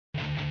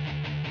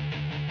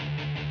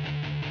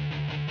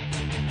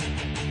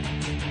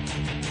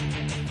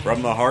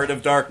From the heart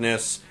of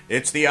darkness,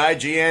 it's the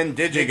IGN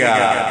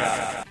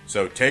DigiGuys.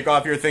 So take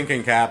off your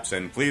thinking caps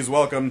and please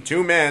welcome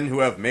two men who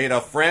have made a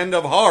friend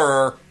of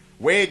horror,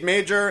 Wade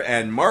Major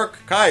and Mark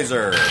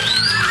Kaiser.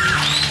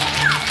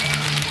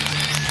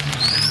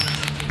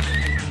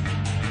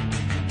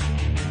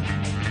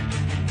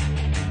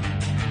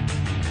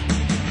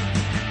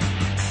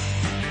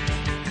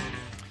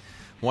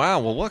 Wow,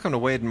 well, welcome to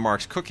Wade and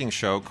Mark's cooking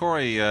show.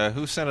 Corey,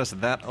 who sent us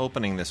that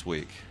opening this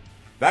week?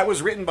 That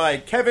was written by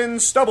Kevin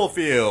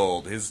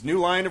Stubblefield. His new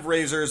line of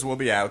razors will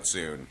be out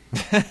soon.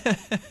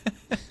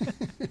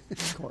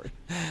 Corey.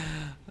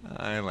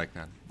 I like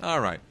that. All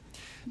right.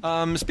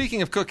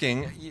 Speaking of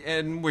cooking,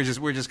 and we're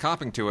just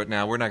copping to it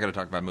now. We're not going to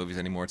talk about movies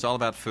anymore. It's all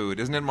about food,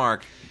 isn't it,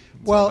 Mark?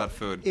 It's all about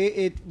food.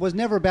 It was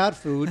never about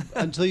food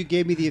until you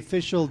gave me the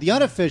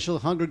unofficial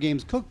Hunger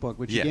Games cookbook,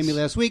 which you gave me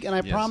last week, and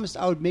I promised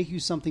I would make you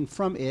something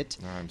from it.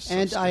 Oh, I'm so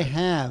and scared. I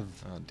have.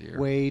 Oh, dear.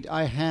 Wade,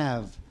 I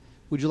have.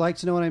 Would you like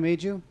to know what I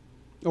made you?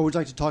 Or would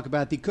you like to talk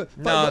about the cook?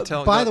 No,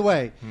 By the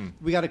way,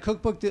 we got a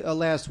cookbook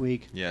last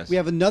week. Yes. We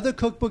have another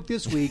cookbook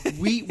this week.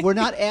 We're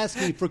not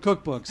asking for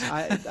cookbooks.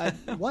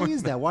 Why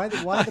is that? Why are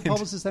the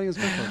publicists sending us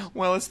cookbooks?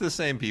 Well, it's the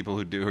same people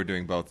who are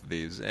doing both of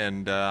these,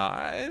 and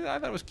I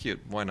thought it was cute.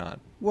 Why not?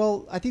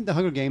 Well, I think the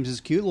Hunger Games is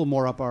cute, a little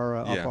more up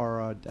our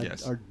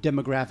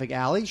demographic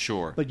alley.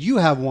 Sure. But you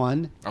have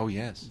one. Oh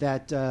yes.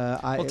 That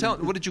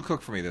what did you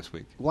cook for me this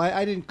week? Why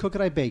I didn't cook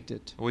it, I baked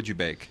it. What'd you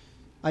bake?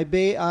 I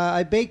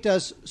baked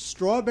us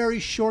strawberry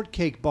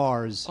shortcake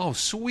bars. Oh,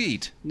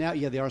 sweet. Now,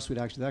 yeah, they are sweet,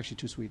 actually. They're actually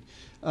too sweet.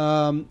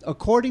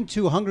 According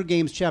to Hunger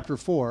Games Chapter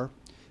 4,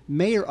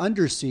 Mayor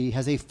Undersea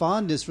has a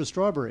fondness for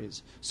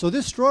strawberries. So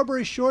this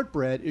strawberry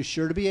shortbread is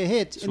sure to be a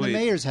hit in the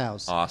mayor's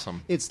house.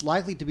 Awesome. It's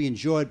likely to be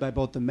enjoyed by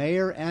both the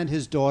mayor and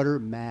his daughter,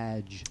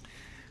 Madge.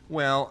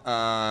 Well,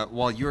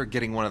 while you're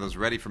getting one of those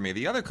ready for me,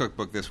 the other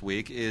cookbook this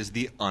week is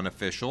the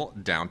unofficial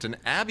Downton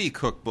Abbey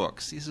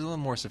cookbooks. These are a little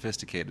more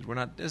sophisticated.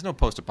 There's no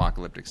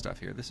post-apocalyptic stuff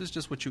here. This is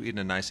just what you eat in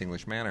a nice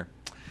English manner.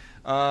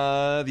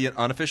 The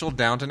unofficial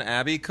Downton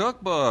Abbey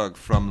cookbook,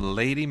 from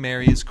Lady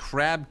Mary's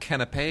crab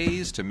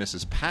canapes to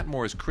Mrs.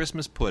 Patmore's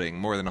Christmas pudding.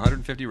 More than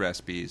 150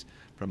 recipes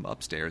from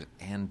upstairs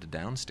and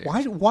downstairs.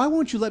 Why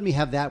won't you let me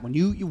have that one?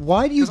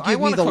 Why do you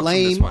give me the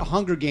lame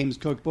Hunger Games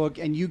cookbook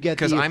and you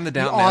get I'm the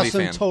Downton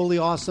awesome, Abbey fan. totally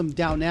awesome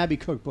Downton Abbey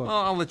cookbook? Well,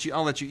 I'll let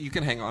you. You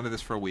can hang on to this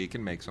for a week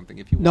and make something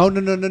if you want.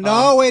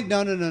 No, wait,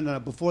 no.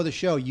 Before the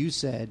show, you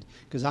said,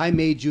 because I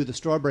made you the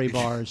strawberry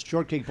bars,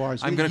 shortcake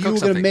bars. I'm going to You cook were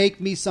something. going to make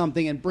me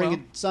something and bring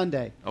it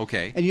Sunday.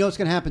 Okay. And you know what's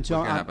going to happen too?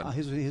 What's gonna happen?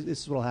 This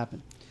is what will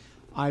happen.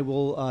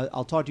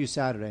 I'll talk to you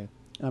Saturday,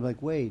 and I'll be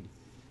like, Wade,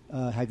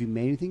 have you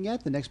made anything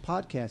yet? The next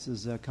podcast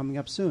is coming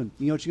up soon.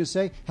 You know what you're going to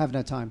say? Haven't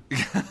had time.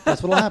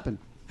 That's what'll happen.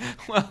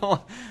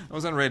 Well, I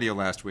was on radio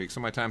last week, so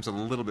my time's a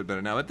little bit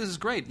better now. But this is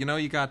great. You know,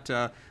 you got,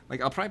 I'll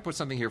probably put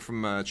something here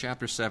from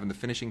Chapter 7, The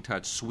Finishing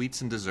Touch, Sweets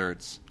and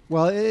Desserts.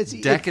 Well, it's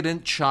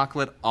Decadent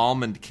chocolate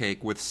almond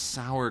cake with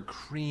sour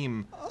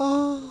cream.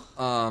 Oh,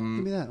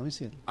 give me that. Let me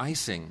see it.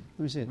 Icing.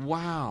 Let me see it.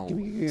 Wow. Give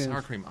me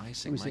sour cream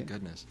icing. My it.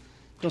 goodness.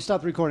 Don't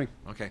stop the recording.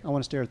 Okay. I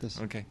want to stare at this.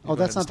 Okay. Oh, Go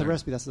that's ahead not and the stare.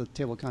 recipe. That's the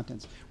table of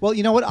contents. Well,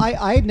 you know what?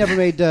 I had never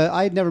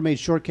made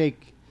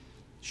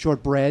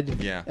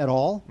shortbread at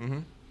all. Mm-hmm.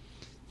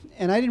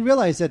 And I didn't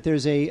realize that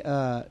there's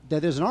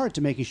an art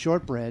to making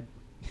shortbread.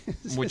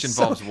 Which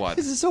involves what?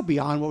 This is so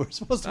beyond what we're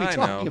supposed to be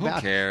talking about.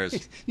 Who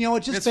cares? You know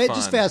what? Just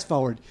fast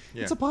forward.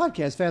 Yeah. It's a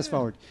podcast. Fast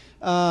forward.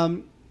 I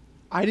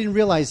didn't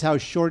realize how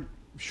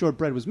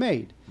shortbread was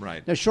made.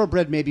 Right. Now,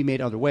 shortbread may be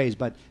made other ways,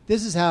 but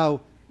this is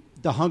how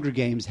the Hunger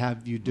Games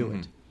have you do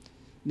it.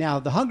 Now,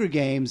 the Hunger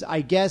Games,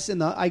 I guess in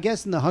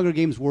the Hunger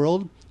Games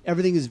world,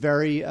 everything is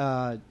very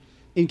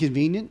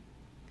inconvenient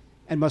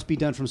and must be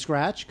done from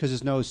scratch because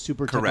there's no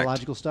super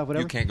technological stuff.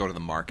 Whatever. You can't go to the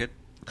market.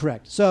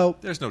 Correct. So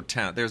There's no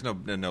town. There's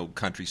no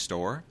country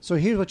store. So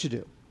here's what you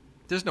do.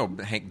 There's no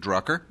Hank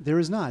Drucker. There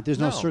is not. There's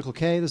no Circle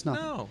K. There's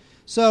nothing. No.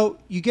 So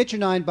you get your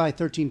 9 by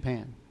 13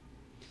 pan,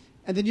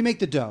 and then you make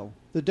the dough.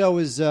 The dough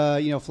is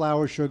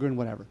flour, sugar, and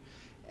whatever,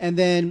 and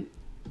then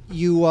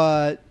you.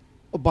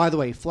 By the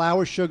way,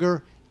 flour,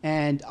 sugar,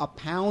 and 1.25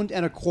 pounds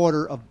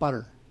of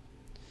butter.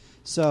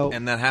 So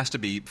And that has to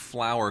be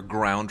flour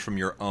ground from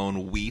your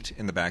own wheat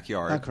in the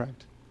backyard.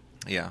 Correct.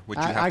 Yeah, which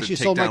I you have actually to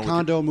take sold my down with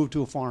condo and moved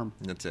to a farm.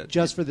 That's it.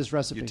 Just for this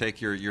recipe. You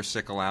take your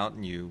sickle out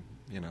and you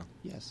know.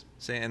 Yes.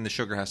 And the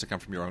sugar has to come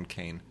from your own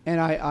cane.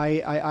 And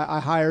I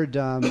hired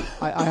I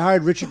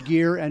hired Richard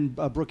Gere and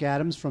Brooke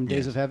Adams from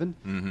Days of Heaven.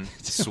 Mm-hmm.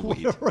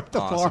 Sweet. Work the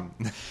Awesome.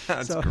 farm.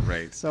 That's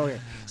great.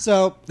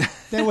 So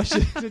then what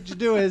you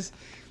do is,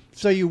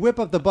 so you whip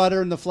up the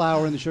butter and the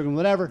flour and the sugar and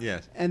whatever.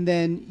 Yes. And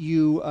then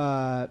you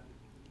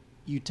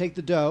take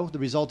the dough, the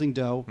resulting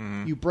dough,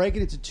 you break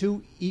it into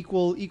 2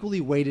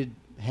 equally weighted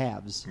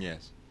halves.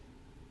 Yes.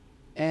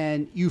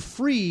 And you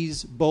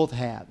freeze both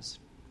halves.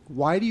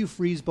 Why do you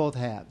freeze both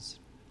halves?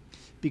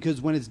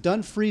 Because when it's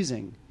done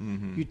freezing,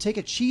 you take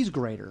a cheese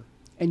grater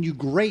and you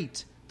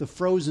grate the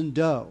frozen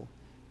dough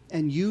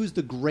and use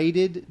the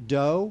grated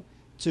dough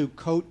to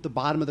coat the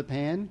bottom of the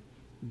pan.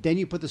 Then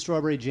you put the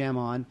strawberry jam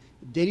on.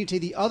 Then you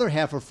take the other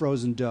half of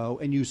frozen dough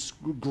and you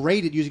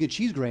grate it using a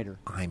cheese grater.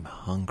 I'm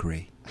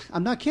hungry.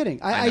 I'm not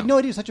kidding. I I had no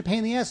idea it was such a pain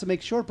in the ass to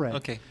make shortbread.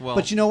 Okay, well...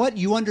 But you know what?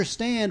 You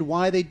understand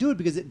why they do it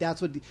because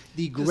that's what the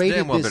This grated...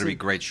 damn well better be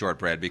great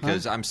shortbread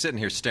because I'm sitting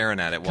here staring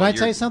at it. Can I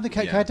tell you something?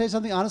 Can I tell you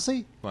something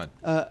honestly? What?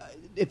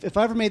 If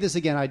I ever made this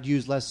again, I'd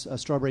use less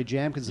strawberry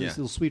jam because it's a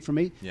little sweet for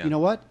me. Yeah. You know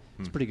what?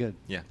 It's pretty good.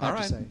 Yeah. I have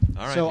All to right. say.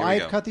 All right, So here we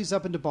I've go. cut these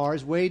up into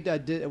bars. Wade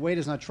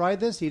has not tried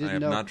this. He I didn't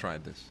have know. not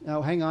tried this.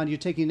 Oh, hang on. You're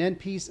taking an end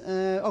piece.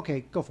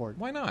 Okay, go for it.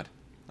 Why not?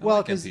 I Well,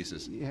 like end 'cause-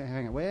 pieces. Yeah,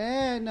 hang on.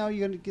 Well, no,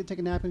 you're going to take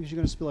a napkin because you're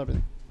going to spill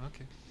everything.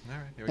 Okay. All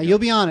right. Here we And go. you'll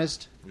be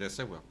honest Yes,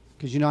 I will.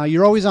 because,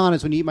 you're always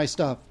honest when you eat my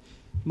stuff.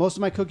 Most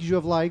of my cookies you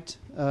have liked.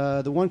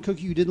 The one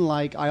cookie you didn't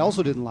like, I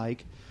also didn't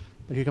like.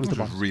 But here comes the This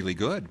box. is really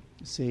good.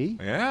 See?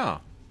 Yeah.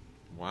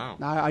 Wow.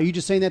 Now, are you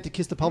just saying that to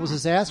kiss the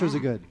publicist's ass or is it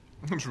good?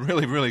 It's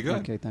really, really good.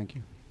 Okay, thank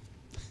you.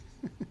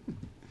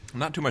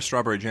 Not too much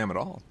strawberry jam at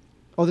all.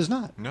 Oh, there's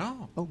not?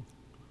 No. Oh,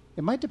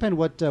 it might depend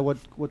what you know.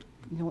 What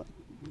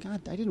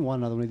God, I didn't want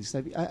another one of these.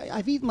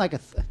 I've eaten like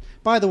a.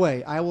 By the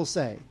way, I will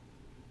say,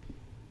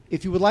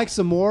 if you would like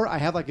some more, I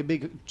have like a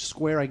big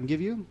square I can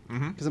give you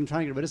because I'm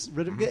trying to get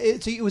rid of.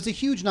 It was a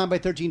huge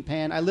 9x13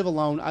 pan. I live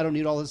alone. I don't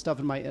need all this stuff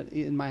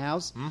in my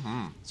house.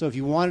 So if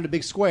you wanted a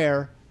big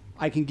square,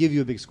 I can give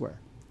you a big square.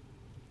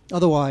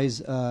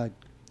 Otherwise,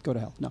 go to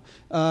hell. No.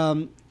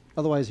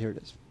 Otherwise, here it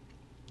is.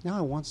 Now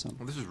I want some.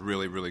 Well, this is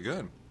really, really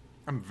good.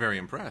 I'm very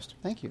impressed.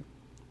 Thank you.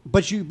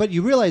 But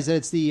you realize that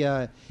it's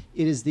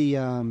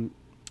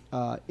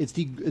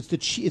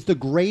the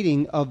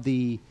grating of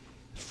the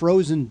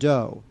frozen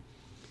dough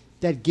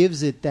that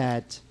gives it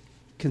that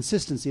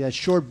consistency, that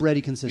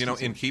shortbready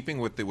consistency. In keeping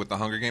with the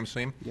Hunger Games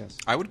theme, Yes.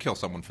 I would kill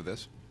someone for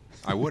this.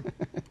 I would.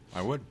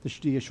 I would.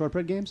 the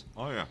shortbread games.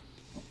 Oh yeah.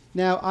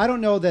 Now I don't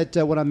know that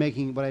what I made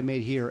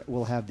here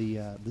will have the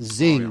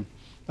zing. Oh, yeah.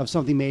 Of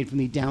something made from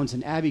the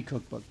Downton Abbey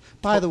cookbook.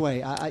 By the way,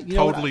 you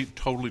know what?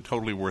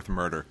 totally worth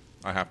murder.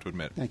 I have to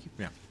admit. Thank you.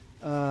 Yeah.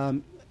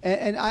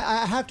 And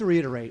I have to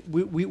reiterate,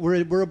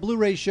 we're a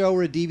Blu-ray show,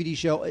 we're a DVD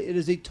show. It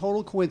is a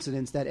total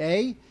coincidence that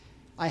A,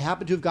 I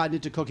happen to have gotten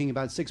into cooking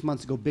about 6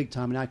 months ago, big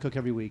time, and I cook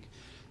every week.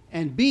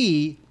 And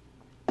B,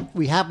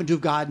 we happen to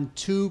have gotten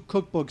 2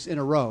 cookbooks in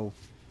a row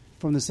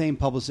from the same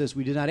publicist.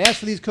 We did not ask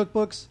for these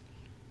cookbooks.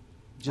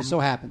 Just so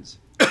happens.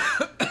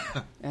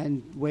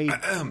 And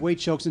Wade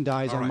chokes and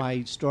dies All on right.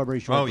 my strawberry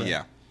shortbread. Oh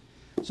yeah.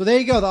 So there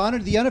you go.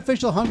 The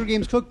unofficial Hunger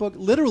Games cookbook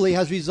literally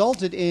has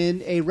resulted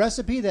in a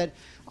recipe that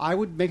I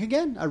would make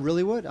again. I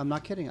really would. I'm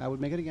not kidding. I would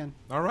make it again.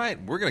 All right,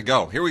 we're gonna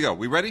go. Here we go.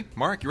 We ready,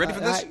 Mark? You ready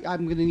for this?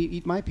 I'm going to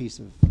eat my piece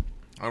of.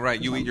 All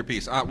right, you eat your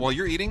piece. While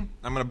you're eating,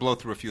 I'm going to blow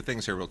through a few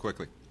things here real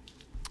quickly.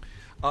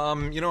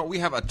 We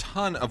have a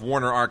ton of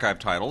Warner Archive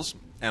titles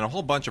and a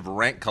whole bunch of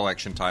Rank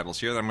Collection titles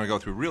here that I'm going to go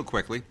through real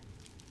quickly.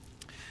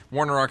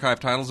 Warner Archive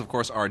titles, of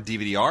course, are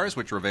DVDRs,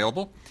 which are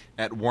available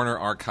at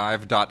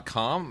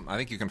warnerarchive.com. I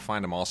think you can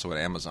find them also at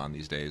Amazon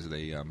these days.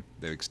 They've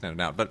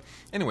extended out. But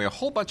anyway, a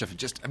whole bunch of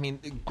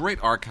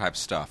great archive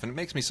stuff. And it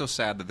makes me so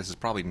sad that this is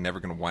probably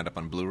never going to wind up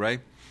on Blu-ray,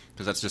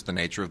 because that's just the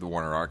nature of the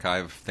Warner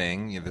Archive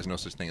thing. There's no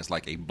such thing as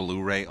like a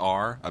Blu-ray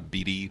R, a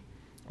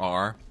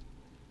BD-R.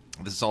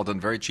 This is all done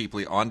very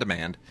cheaply on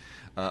demand.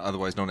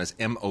 Otherwise known as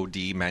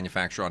MOD,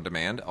 Manufacture on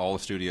Demand. All the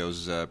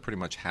studios pretty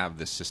much have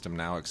this system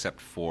now, except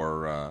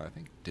for, I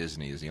think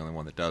Disney is the only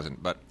one that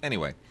doesn't. But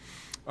anyway,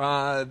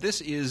 this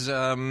is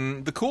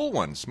The Cool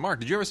Ones.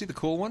 Mark, did you ever see The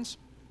Cool Ones?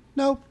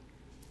 No.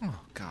 Oh,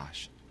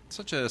 gosh.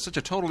 Such a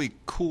totally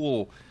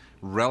cool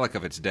relic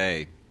of its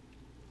day.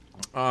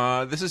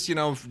 This is,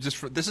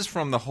 this is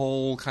from the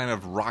whole kind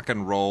of rock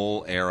and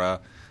roll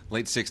era,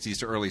 late 60s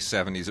to early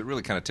 70s. It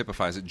really kind of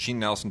typifies it. Gene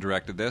Nelson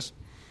directed this.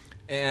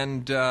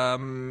 And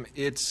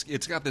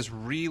it's got this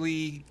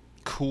really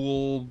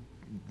cool,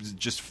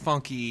 just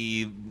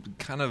funky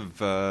kind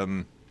of.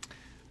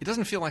 It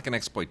doesn't feel like an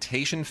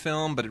exploitation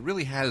film, but it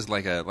really has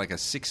like a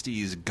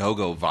 60s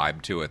go-go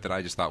vibe to it that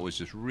I just thought was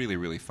just really,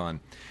 really fun.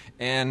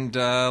 And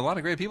a lot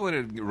of great people in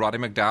it. Roddy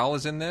McDowall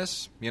is in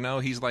this.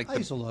 He's like I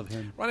used to love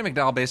him. Roddy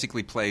McDowall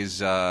basically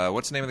plays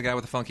what's the name of the guy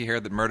with the funky hair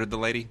that murdered the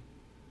lady?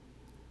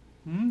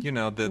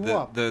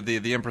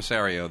 The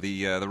impresario,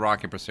 the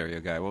rock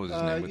impresario guy. What was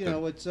his name?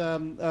 It's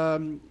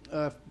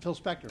Phil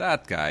Spector.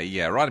 That guy,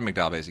 yeah. Roddy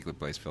McDowall basically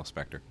plays Phil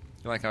Spector.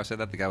 You like how I said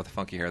that? The guy with the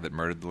funky hair that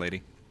murdered the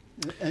lady?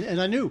 And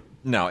I knew.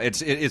 No,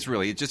 it's a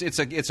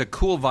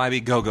cool,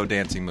 vibey, go-go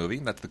dancing movie.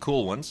 That's The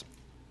Cool Ones.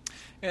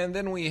 And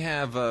then we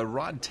have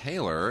Rod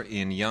Taylor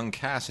in Young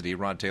Cassidy.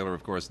 Rod Taylor,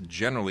 of course,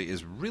 generally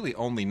is really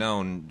only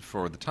known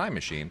for The Time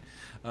Machine.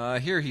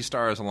 Here he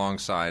stars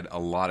alongside a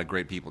lot of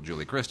great people.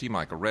 Julie Christie,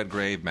 Michael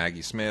Redgrave,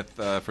 Maggie Smith.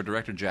 For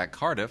director Jack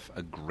Cardiff,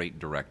 a great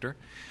director.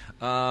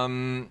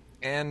 And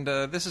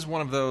this is one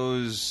of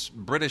those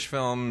British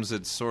films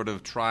that sort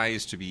of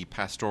tries to be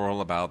pastoral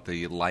about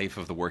the life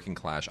of the working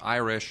class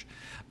Irish.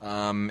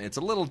 It's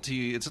a little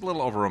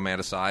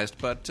over-romanticized,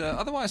 but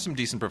otherwise some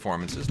decent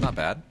performances. Not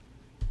bad.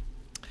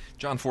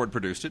 John Ford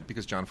produced it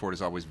because John Ford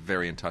is always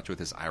very in touch with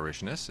his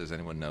Irishness, as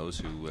anyone knows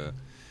who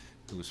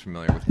who's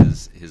familiar with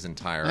his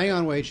entire... Hang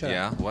on, wait, shut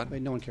yeah, up. what?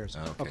 Wait, no one cares.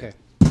 Okay.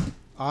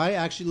 I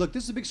actually, look,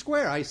 this is a big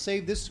square. I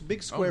saved this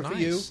big square for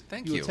you. Nice.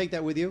 Thank you. you. Will take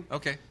that with you.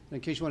 Okay. In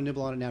case you want to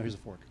nibble on it now, here's a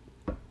fork.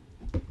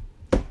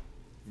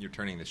 You're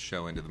turning this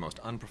show into the most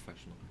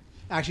unprofessional.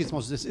 Actually,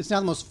 it's now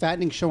the most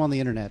fattening show on the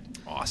internet.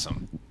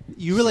 Awesome.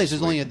 You realize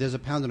there's a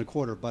pound and a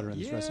quarter of butter in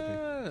this recipe.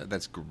 Yeah,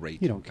 that's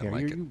great. You don't care. I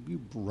like it.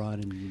 You run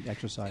and you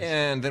exercise.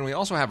 And then we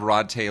also have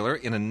Rod Taylor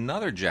in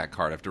another Jack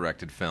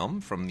Cardiff-directed film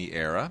from the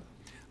era,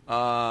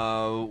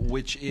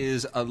 which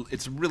is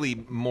it's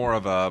really more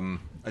of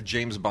a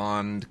James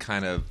Bond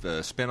kind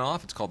of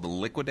spin-off. It's called The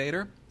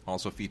Liquidator.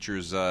 Also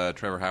features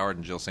Trevor Howard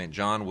and Jill St.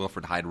 John,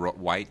 Wilfred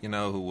Hyde-White,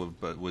 who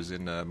was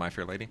in My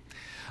Fair Lady.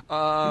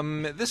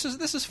 This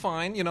is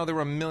fine. There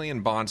were a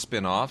million Bond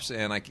spin-offs,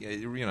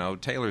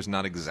 and Taylor's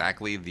not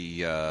exactly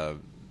the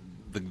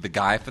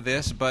guy for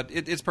this, but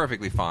it's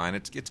perfectly fine.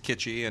 It's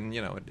kitschy, and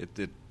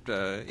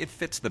it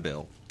fits the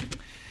bill.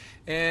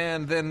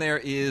 And then there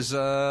is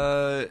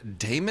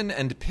Damon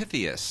and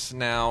Pythias.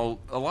 Now,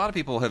 a lot of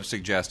people have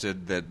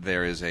suggested that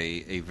there is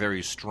a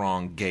very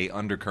strong gay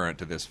undercurrent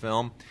to this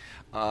film.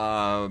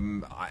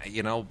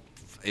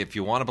 If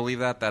you want to believe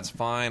that, that's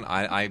fine.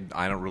 I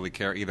don't really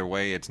care either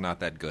way. It's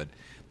not that good.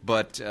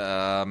 But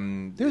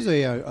there's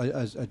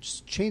a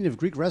chain of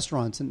Greek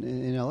restaurants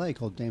in L.A.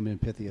 called Damon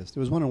and Pythias.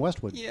 There was one in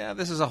Westwood. Yeah,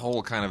 this is a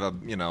whole kind of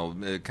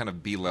a kind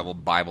of B-level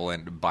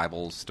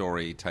Bible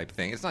story type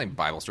thing. It's not even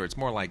Bible story. It's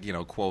more like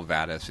Quo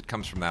Vadis. It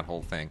comes from that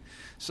whole thing.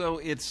 So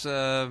it's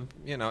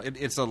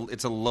it's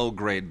a low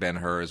grade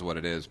Ben-Hur is what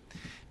it is.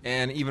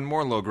 And even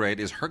more low grade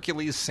is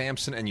Hercules,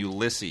 Samson, and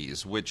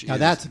Ulysses, which now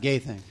that's a gay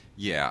thing.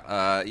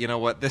 Yeah, you know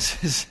what?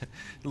 This is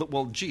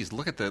well. Geez,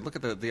 look at the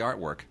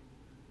artwork.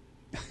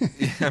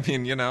 I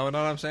mean, you know what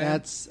I'm saying?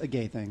 That's a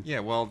gay thing. Yeah.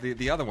 Well,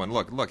 the other one.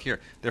 Look here.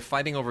 They're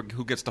fighting over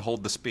who gets to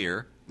hold the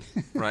spear,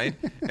 right?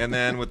 And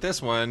then with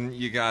this one,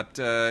 you got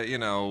it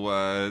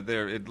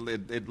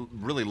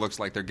really looks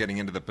like they're getting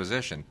into the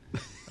position.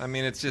 I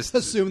mean, it's just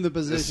assume the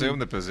position. Assume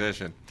the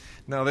position.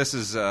 No, this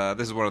is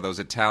one of those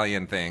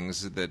Italian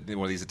things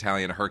one of these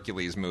Italian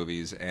Hercules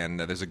movies, and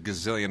there's a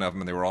gazillion of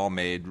them, and they were all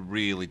made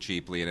really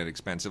cheaply and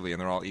inexpensively, and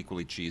they're all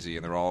equally cheesy,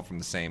 and they're all from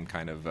the same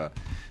kind of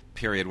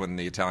period when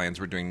the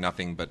Italians were doing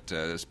nothing but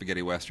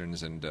spaghetti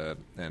westerns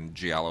and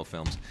giallo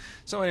films.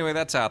 So anyway,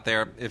 that's out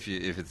there if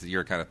it's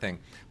your kind of thing.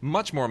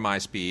 Much more my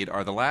speed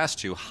are the last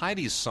two.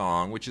 Heidi's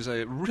Song, which is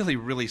a really,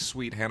 really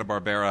sweet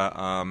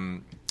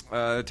Hanna-Barbera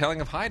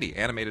telling of Heidi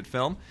animated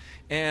film.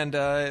 And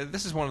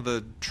this is one of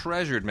the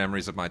treasured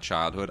memories of my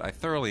childhood. I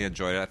thoroughly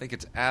enjoyed it. I think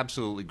it's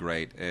absolutely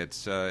great.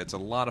 It's a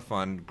lot of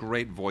fun.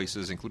 Great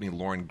voices, including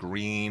Lauren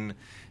Green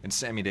and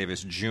Sammy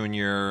Davis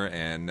Jr.,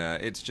 and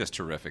it's just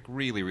terrific.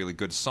 Really, really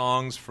good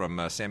songs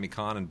from Sammy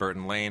Kahn and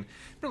Burton Lane.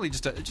 Really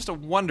just a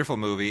wonderful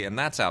movie, and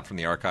that's out from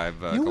the archive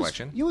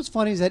collection. You know what's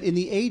funny is that in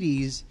the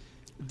 80s,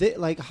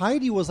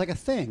 Heidi was like a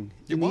thing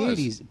in the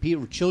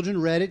 80s.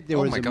 Children read it. There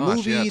was a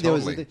movie. Yeah, there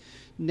totally. was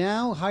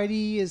now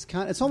Heidi is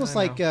kind of, it's almost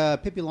like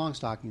Pippi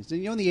Longstockings.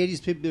 In the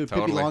 80s, Pippi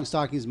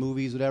Longstockings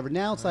movies, whatever.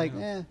 Now it's like,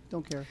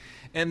 don't care.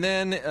 And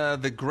then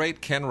the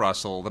great Ken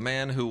Russell, the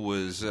man who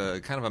was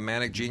kind of a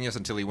manic genius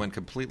until he went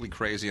completely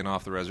crazy and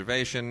off the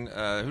reservation,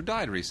 who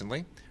died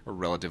recently, or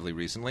relatively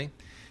recently,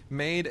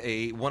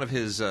 made one of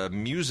his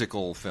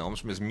musical films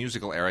from his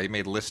musical era. He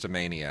made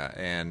Listomania,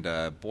 and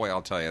boy,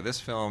 I'll tell you, this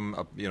film,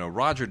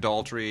 Roger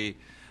Daltrey,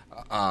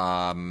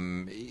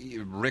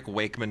 Rick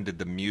Wakeman did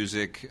the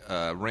music.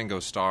 Ringo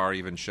Starr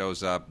even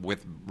shows up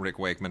with Rick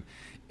Wakeman.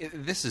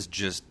 This is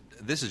just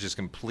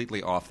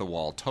completely off the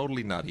wall,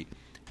 totally nutty.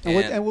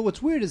 And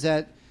what's weird is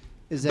that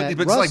but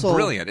Russell, it's like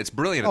brilliant. It's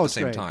brilliant at the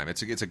same time.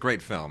 It's a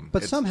great film.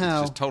 But it's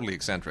just totally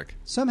eccentric.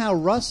 Somehow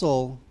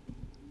Russell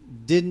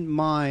didn't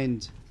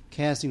mind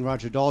casting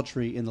Roger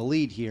Daltrey in the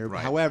lead here.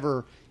 Right.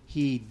 However,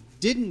 he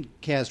didn't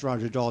cast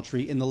Roger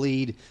Daltrey in the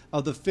lead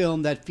of the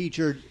film that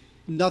featured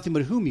nothing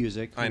but Who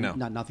music. I know.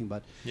 Not nothing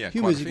but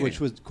Who music, which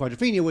was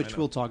Quadrophenia, which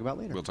we'll talk about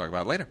later. We'll talk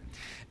about it later.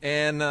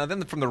 And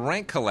then from the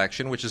Rank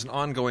Collection, which is an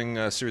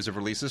ongoing series of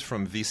releases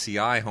from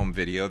VCI Home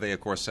Video. They, of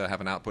course,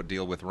 have an output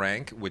deal with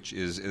Rank, which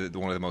is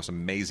one of the most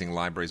amazing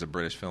libraries of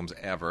British films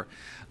ever.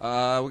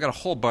 We've got a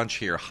whole bunch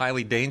here.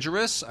 Highly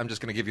Dangerous. I'm just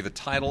going to give you the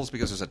titles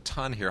because there's a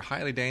ton here.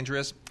 Highly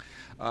Dangerous.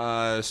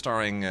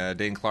 Starring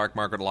Dane Clark,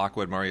 Margaret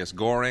Lockwood, Marius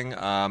Goring.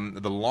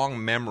 The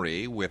Long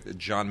Memory with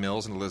John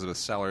Mills and Elizabeth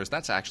Sellers.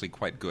 That's actually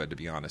quite good, to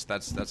be honest.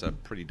 That's a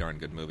pretty darn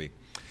good movie.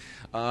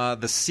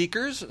 The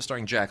Seekers,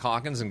 starring Jack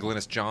Hawkins and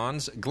Glynis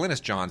Johns. Glynis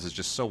Johns is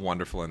just so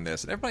wonderful in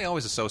this. And everybody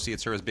always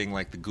associates her as being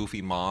like the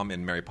goofy mom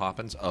in Mary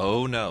Poppins.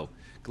 Oh, no.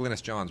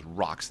 Glynis Johns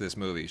rocks this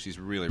movie. She's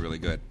really, really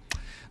good.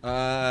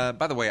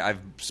 By the way,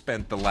 I've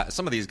spent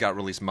some of these got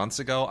released months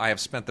ago. I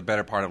have spent the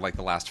better part of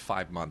the last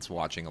 5 months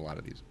watching a lot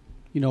of these.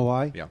 You know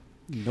why? Yeah.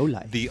 No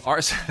life.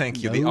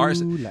 Thank you.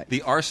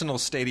 The Arsenal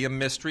Stadium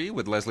Mystery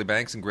with Leslie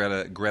Banks and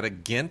Greta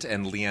Gint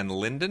and Leanne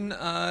Linden.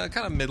 Kind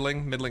of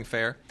middling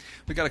fare.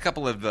 We got a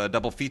couple of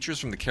double features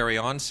from the Carry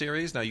On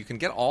series. Now, you can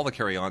get all the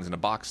Carry Ons in a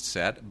boxed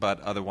set, but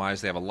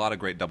otherwise they have a lot of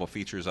great double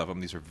features of them.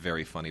 These are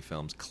very funny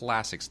films.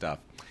 Classic stuff.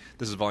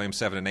 This is Volume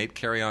 7 and 8.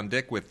 Carry On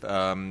Dick with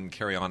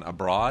Carry On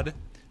Abroad.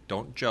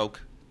 Don't joke.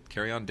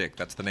 Carry On Dick.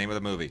 That's the name of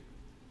the movie.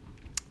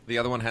 The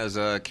other one has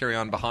Carry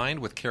On Behind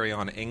with Carry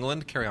On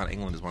England. Carry On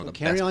England is one of the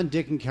Carry best. On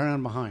Dick and Carry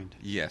On Behind.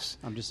 Yes.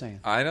 I'm just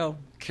saying. I know.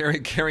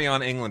 Carry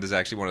On England is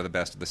actually one of the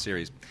best of the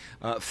series.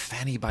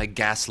 Fanny by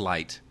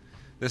Gaslight.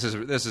 This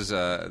is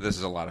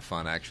a lot of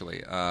fun,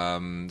 actually.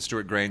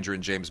 Stuart Granger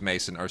and James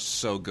Mason are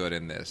so good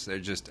in this. They're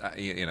just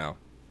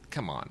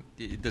come on.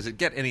 Does it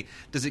get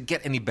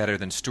any better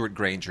than Stuart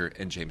Granger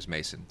and James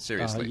Mason?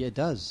 Seriously. Yeah, it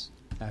does.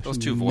 Actually, Those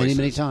two voices.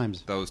 Many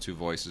times. Those two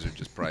voices are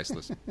just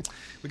priceless.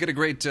 We get a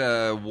great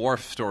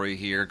Worf story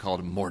here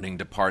called Morning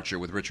Departure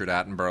with Richard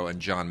Attenborough and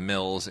John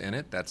Mills in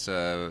it. That's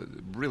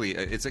really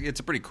it's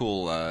a pretty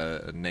cool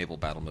naval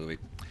battle movie.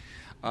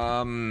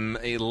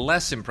 A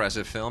less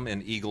impressive film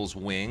in Eagle's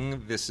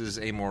Wing. This is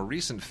a more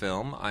recent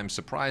film. I'm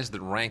surprised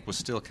that Rank was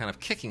still kind of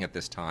kicking at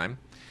this time.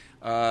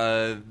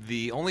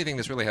 The only thing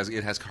this really has,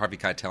 it has Harvey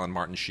Keitel and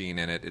Martin Sheen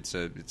in it. It's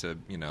a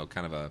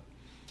kind of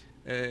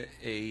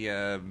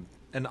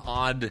an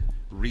odd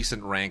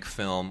recent Rank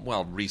film.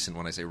 Well, recent,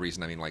 when I say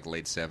recent, I mean like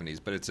late 70s,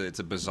 but it's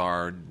a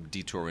bizarre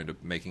detour into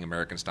making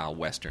American style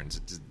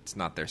westerns. It's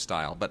not their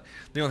style. But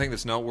the only thing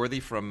that's noteworthy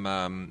from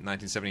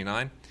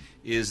 1979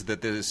 is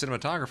that the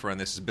cinematographer on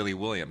this is Billy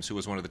Williams, who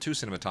was one of the two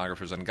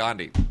cinematographers on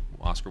Gandhi,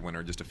 Oscar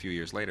winner just a few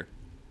years later.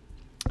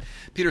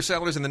 Peter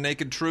Sellers in The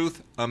Naked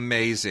Truth,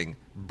 amazing,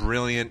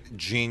 brilliant,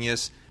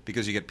 genius,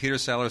 because you get Peter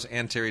Sellers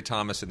and Terry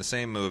Thomas in the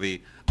same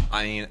movie.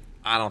 I mean,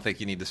 I don't think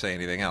you need to say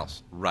anything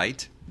else,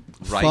 right?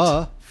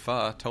 Right.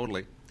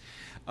 Totally.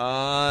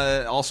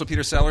 Also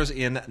Peter Sellers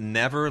in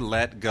Never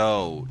Let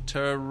Go.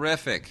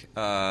 Terrific.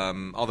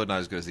 Although not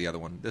as good as the other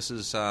one. This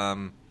is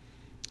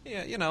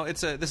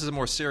this is a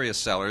more serious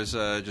Sellers,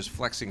 just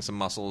flexing some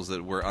muscles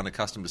that we're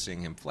unaccustomed to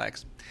seeing him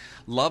flex.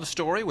 Love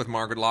Story with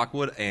Margaret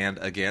Lockwood and,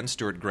 again,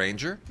 Stuart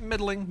Granger.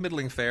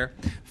 Middling fare.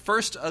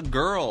 First, A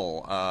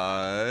Girl.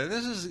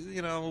 This is,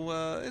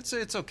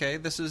 it's okay.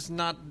 This is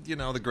not,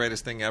 the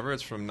greatest thing ever.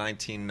 It's from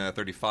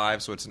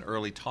 1935, so it's an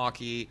early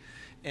talkie.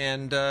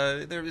 And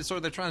they're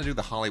trying to do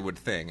the Hollywood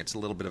thing. It's a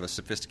little bit of a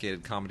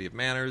sophisticated comedy of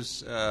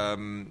manners.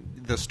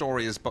 The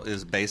story is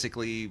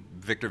basically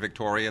Victor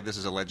Victoria. This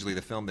is allegedly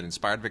the film that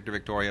inspired Victor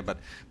Victoria, but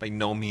by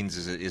no means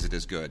is it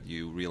as good.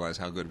 You realize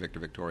how good Victor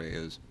Victoria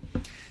is.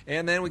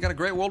 And then we got a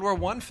great World War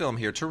I film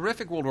here.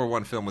 Terrific World War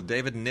I film with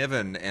David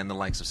Niven and the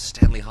likes of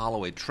Stanley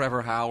Holloway,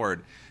 Trevor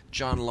Howard,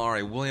 John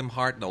Laurie, William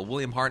Hartnell,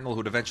 who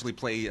would eventually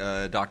play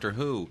Doctor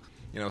Who.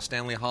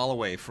 Stanley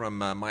Holloway from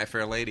My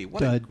Fair Lady.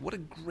 What a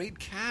great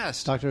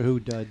cast. Doctor Who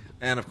dud.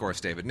 And, of course,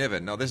 David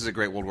Niven. No, this is a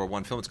great World War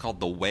I film. It's called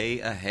The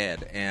Way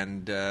Ahead,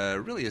 and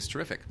really is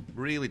terrific.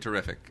 Really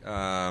terrific.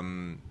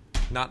 Not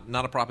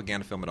a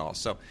propaganda film at all.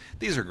 So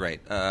these are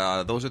great.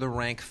 Those are the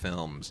Rank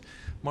films.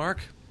 Mark?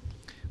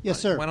 Yes,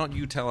 sir. Why don't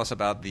you tell us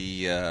about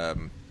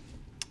some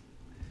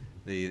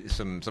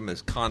of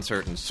this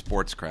concert and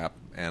sports crap,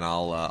 and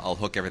I'll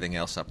hook everything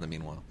else up in the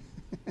meanwhile.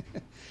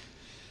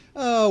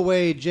 Oh,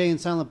 Wade, Jay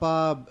and Silent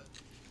Bob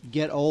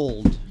get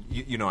old.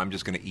 I'm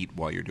just going to eat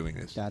while you're doing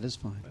this. That is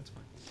fine. That's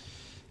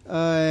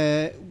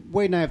fine.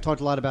 Wade and I have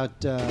talked a lot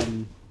about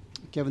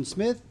Kevin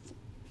Smith,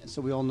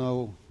 so we all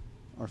know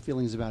our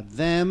feelings about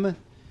them.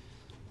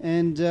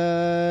 And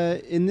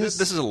in this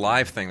is a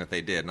live thing that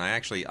they did, and I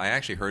actually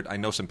heard. I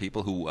know some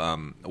people who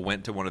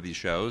went to one of these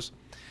shows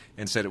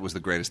and said it was the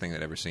greatest thing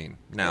they'd ever seen.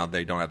 Now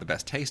they don't have the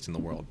best taste in the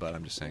world, but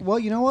I'm just saying. Well,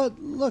 you know what?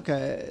 Look,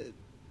 I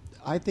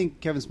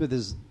think Kevin Smith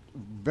is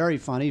very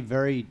funny,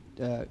 very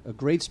a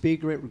great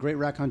speaker, great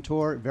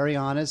raconteur, very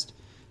honest,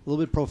 a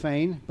little bit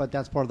profane, but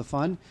that's part of the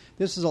fun.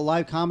 This is a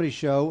live comedy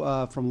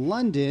show from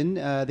London.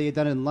 They had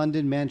done it in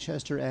London,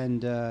 Manchester,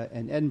 and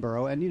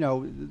Edinburgh. And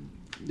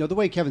the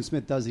way Kevin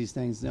Smith does these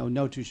things,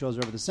 no two shows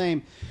are ever the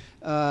same.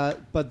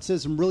 But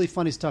there's some really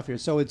funny stuff here.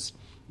 So it's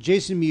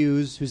Jason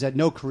Mewes, who's had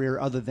no career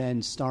other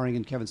than starring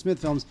in Kevin Smith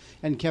films,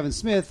 and Kevin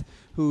Smith,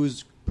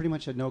 who's pretty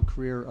much had no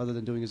career other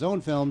than doing his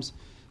own films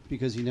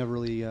because he never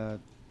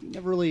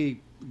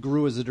really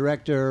grew as a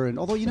director. And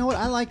although, you know what,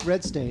 I like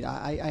Red State.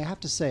 I have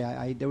to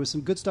say, there was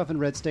some good stuff in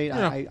Red State.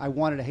 Yeah. I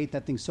wanted to hate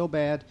that thing so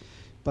bad,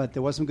 but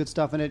there was some good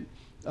stuff in it.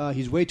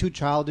 He's way too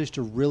childish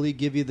to really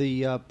give you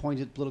the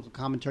pointed political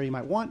commentary you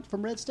might want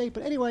from Red State.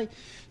 But anyway,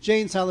 Jay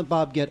and Silent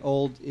Bob Get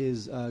Old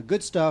is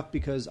good stuff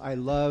because I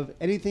love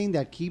anything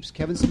that keeps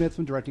Kevin Smith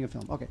from directing a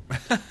film. Okay.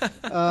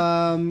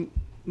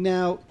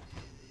 Now,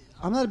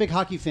 I'm not a big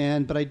hockey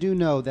fan, but I do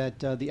know that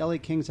the LA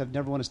Kings have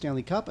never won a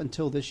Stanley Cup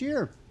until this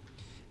year.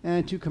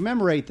 And to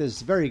commemorate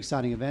this very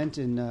exciting event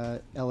in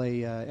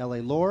LA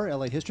lore,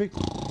 LA history.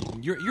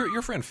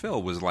 Your friend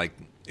Phil was like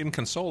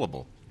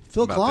inconsolable.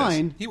 Phil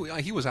Klein. He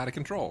was out of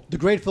control. The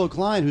great Phil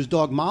Klein, whose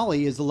dog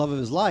Molly is the love of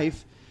his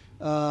life,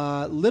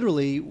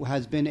 literally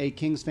has been a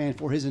Kings fan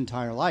for his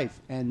entire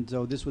life. And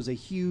so this was a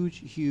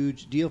huge,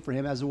 huge deal for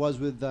him, as it was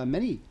with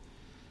many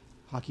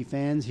hockey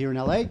fans here in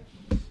L.A.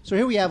 So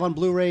here we have on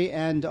Blu-ray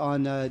and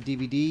on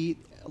DVD,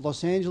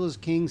 Los Angeles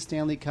Kings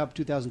Stanley Cup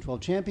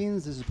 2012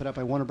 champions. This is put out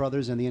by Warner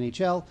Brothers and the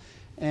NHL.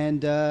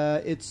 And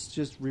it's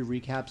just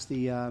recaps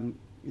the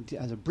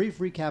as a brief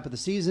recap of the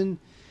season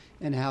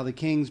and how the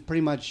Kings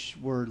pretty much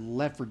were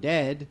left for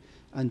dead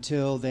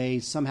until they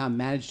somehow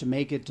managed to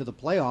make it to the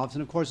playoffs.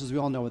 And of course, as we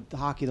all know, with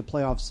hockey, the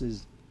playoffs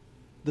is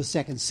the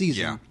second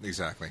season. Yeah,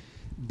 exactly.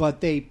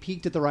 But they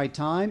peaked at the right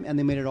time, and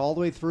they made it all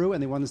the way through,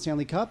 and they won the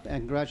Stanley Cup,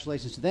 and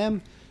congratulations to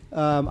them.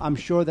 I'm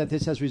sure that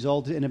this has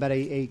resulted in about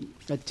a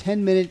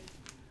 10-minute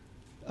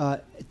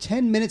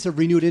 10 minutes of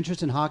renewed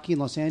interest in hockey in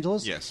Los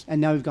Angeles. Yes.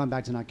 And now we've gone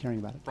back to not caring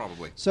about it.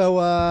 Probably.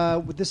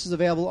 So this is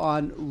available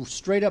on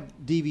straight-up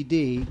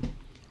DVD,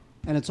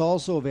 and it's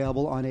also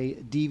available on a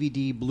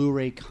DVD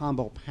Blu-ray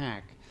combo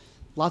pack.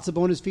 Lots of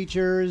bonus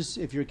features.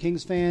 If you're a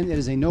Kings fan, it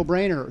is a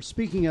no-brainer.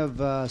 Speaking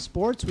of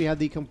sports, we have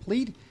the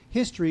complete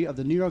history of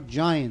the New York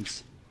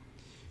Giants.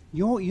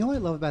 You know what I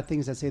love about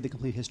things that say the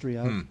complete history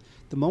of?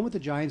 The moment the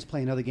Giants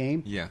play another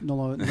game, no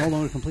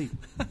longer complete.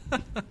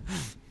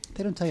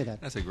 They don't tell you that.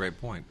 That's a great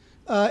point.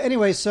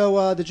 Anyway,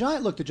 so the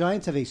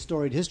Giants have a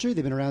storied history.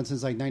 They've been around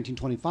since like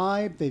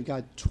 1925. They've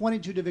got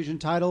 22 division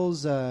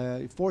titles,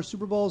 4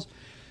 Super Bowls.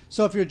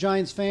 So if you're a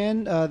Giants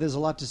fan, there's a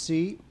lot to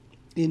see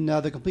in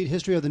the complete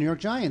history of the New York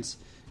Giants.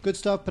 Good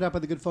stuff put out by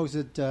the good folks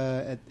at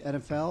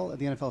NFL, at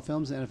the NFL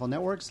Films and NFL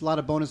Networks. A lot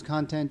of bonus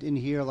content in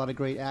here, a lot of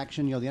great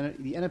action. You know,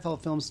 the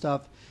NFL film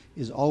stuff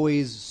is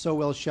always so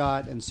well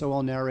shot and so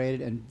well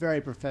narrated and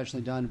very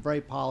professionally done, very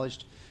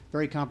polished,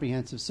 very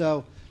comprehensive.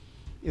 So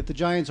if the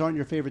Giants aren't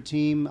your favorite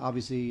team,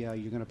 obviously you're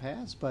going to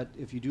pass. But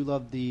if you do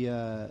love the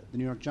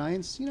New York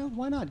Giants, you know,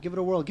 why not? Give it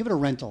a whirl. Give it a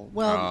rental.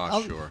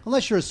 Well, sure.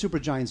 Unless unless you're a super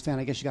Giants fan,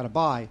 I guess you got to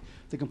buy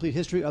the complete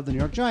history of the New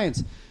York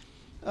Giants.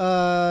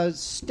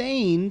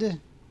 Stained.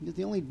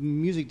 The only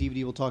music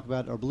DVD we'll talk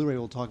about, or Blu-ray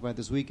we'll talk about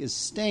this week, is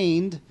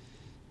Stained.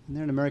 And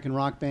they're an American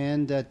rock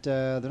band that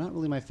they're not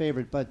really my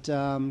favorite, but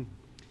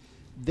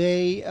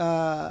they've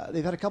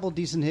had a couple of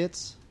decent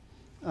hits.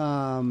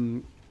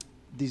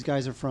 These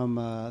guys are from,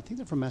 I think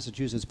they're from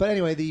Massachusetts. But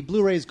anyway, the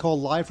Blu-ray is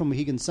called Live from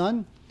Mohegan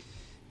Sun,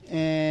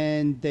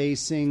 and they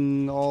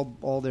sing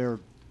all their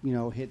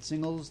hit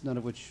singles, none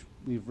of which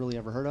we've really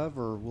ever heard of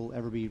or will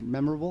ever be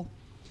memorable.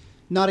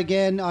 Not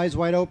Again, Eyes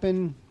Wide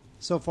Open,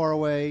 So Far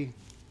Away.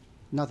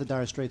 Not the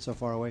Dire Straits, So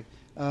Far Away.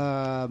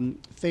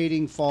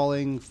 Fading,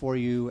 Falling, For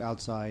You,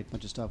 Outside.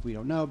 Bunch of stuff we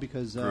don't know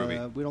because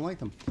we don't like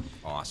them.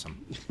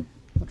 Awesome.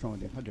 What's wrong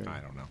with you? How dare you? I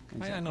don't know.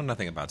 I know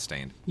nothing about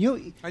Stained.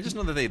 I just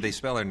know that they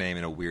spell their name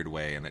in a weird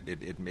way, and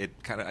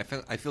it kind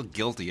of I feel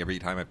guilty every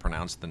time I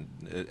pronounce them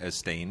as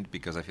Stained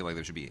because I feel like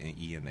there should be an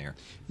E in there.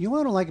 You know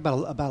what I don't like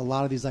about a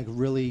lot of these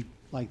really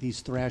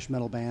these thrash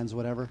metal bands,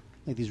 whatever,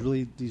 like these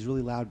really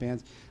loud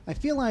bands. I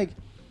feel like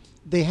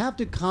they have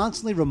to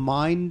constantly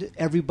remind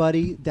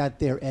everybody that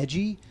they're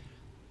edgy.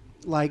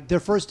 Like their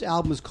first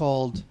album was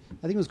called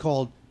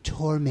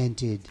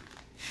Tormented,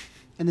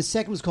 and the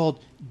second was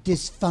called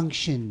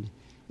Dysfunction.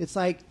 It's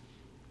like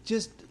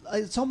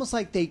it's almost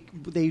like they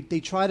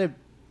try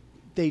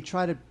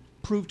to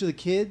prove to the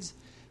kids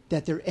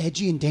that they're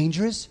edgy and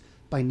dangerous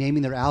by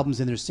naming their albums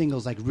and their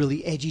singles like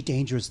really edgy,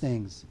 dangerous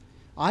things.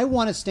 I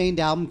want a Stained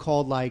album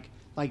called like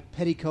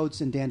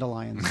Petticoats and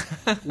Dandelions.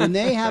 When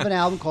they have an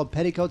album called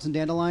Petticoats and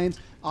Dandelions,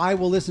 I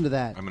will listen to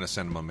that. I'm going to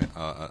send them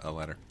a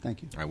letter.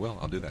 Thank you. I will.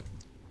 I'll do that.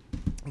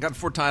 I've got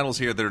 4 titles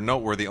here that are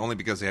noteworthy only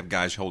because they have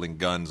guys holding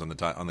guns on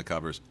the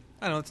covers.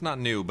 I know it's not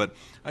new, but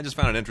I just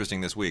found it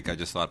interesting this week. I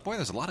just thought, boy,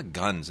 there's a lot of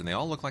guns, and they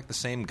all look like the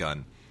same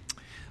gun.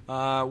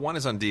 One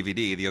is on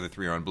DVD. The other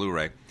 3 are on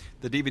Blu-ray.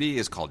 The DVD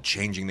is called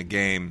Changing the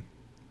Game.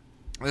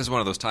 This is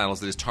one of those titles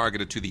that is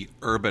targeted to the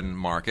urban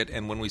market,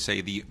 and when we say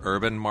the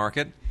urban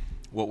market,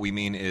 what we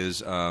mean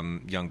is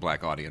young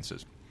black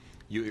audiences.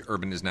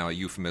 Urban is now a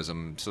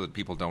euphemism so that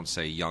people don't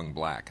say young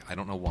black. I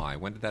don't know why.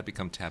 When did that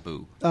become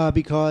taboo?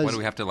 Because why do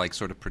we have to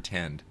sort of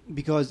pretend?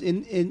 Because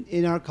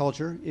in our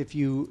culture, if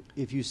you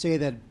say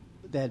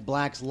that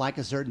blacks like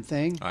a certain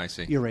thing, I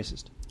see. You're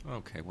racist.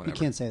 Okay, whatever. You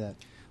can't say that.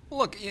 Well,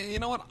 look, you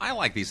know what? I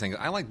like these things.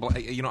 I like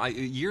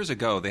years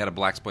ago they had a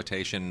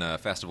blaxploitation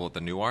festival at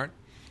the New Art.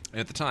 And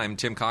at the time,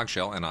 Tim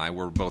Cogshell and I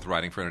were both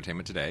writing for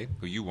Entertainment Today,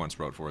 who you once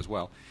wrote for as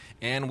well.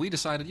 And we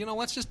decided,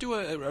 let's just do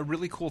a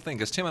really cool thing,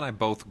 because Tim and I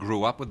both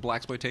grew up with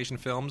blaxploitation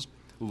films,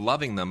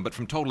 loving them, but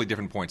from totally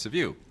different points of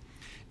view.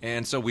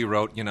 And so we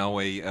wrote,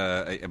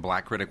 a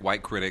black critic,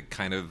 white critic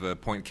kind of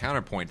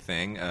point-counterpoint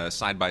thing,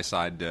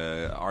 side-by-side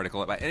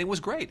article about, and it was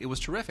great. It was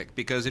terrific,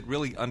 because it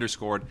really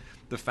underscored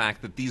the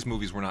fact that these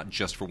movies were not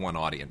just for one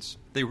audience.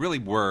 They really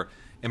were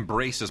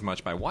embraced as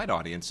much by white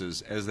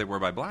audiences as they were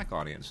by black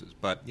audiences.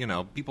 But,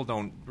 people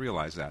don't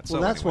realize that. Well,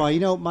 so that's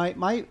anyway. why,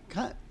 my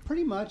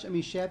pretty much, I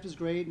mean, Shaft is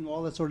great and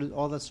all that sort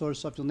of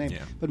stuff you'll name.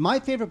 Yeah. But my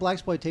favorite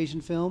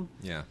blaxploitation film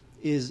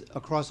is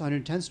Across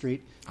 110th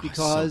Street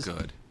because so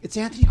good. It's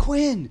Anthony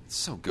Quinn. It's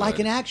so good. Like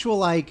an actual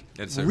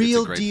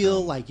real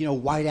deal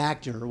film. White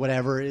actor or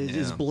whatever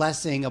is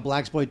blessing a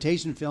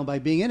blaxploitation film by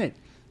being in it.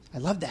 I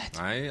love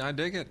that. I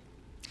dig it.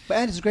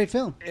 And it's a great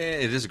film.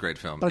 It is a great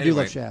film. But I do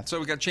love Shaft. So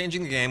we've got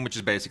Changing the Game, which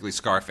is basically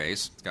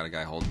Scarface. It's got a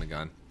guy holding a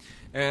gun.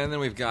 And then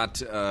we've got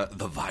The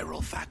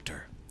Viral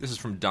Factor. This is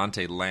from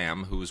Dante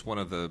Lam, who's one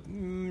of the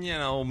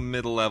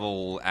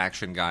middle-level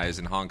action guys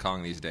in Hong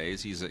Kong these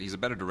days. He's a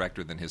better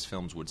director than his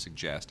films would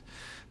suggest.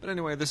 But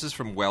anyway, this is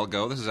from Well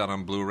Go. This is out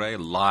on Blu-ray.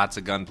 Lots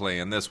of gunplay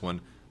in this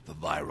one. The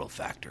Viral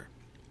Factor,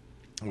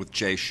 with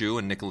Jay Shu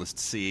and Nicholas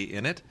Tse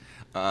in it.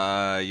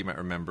 You might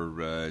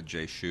remember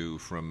Jay Shu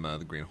from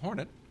The Green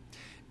Hornet.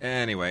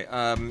 Anyway,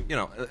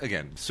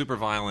 again, super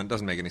violent,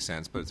 doesn't make any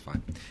sense, but it's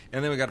fine.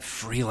 And then we got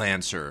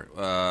Freelancer,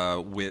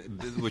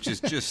 which is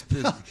just...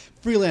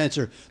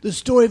 Freelancer, the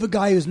story of a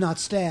guy who's not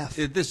staff.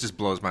 This just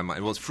blows my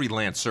mind. Well, it's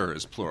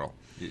freelancers, plural.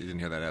 You didn't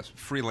hear that S.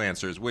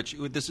 Freelancers,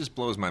 this just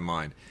blows my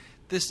mind.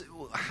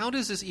 How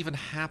does this even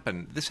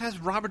happen? This has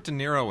Robert De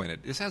Niro in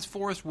it. This has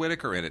Forrest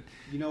Whitaker in it.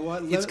 You know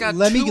what? It's got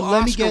two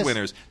Oscar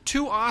winners.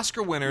 Two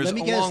Oscar winners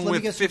along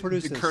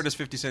with Curtis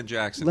 50 Cent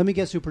Jackson. Let me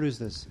guess who produced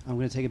this. I'm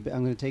going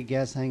to take a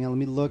guess. Hang on. Let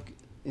me look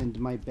into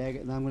my bag,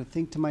 and I'm going to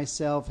think to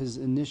myself. His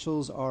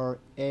initials are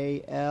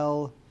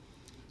A.L.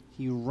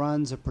 He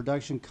runs a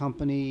production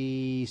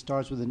company.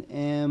 Starts with an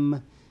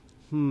M.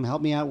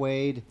 Help me out,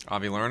 Wade.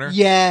 Avi Lerner?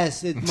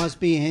 Yes, it must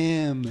be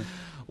him.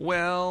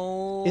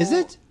 Well, is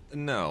it?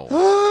 No.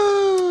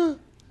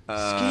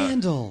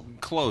 Scandal.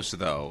 Close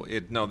though.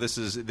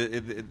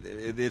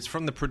 It's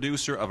from the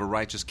producer of A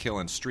Righteous Kill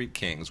and Street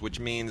Kings, which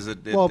means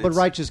that but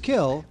Righteous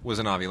Kill was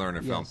an Avi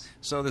Lerner film. Yes.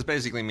 So this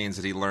basically means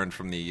that he learned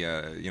from the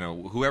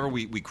whoever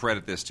we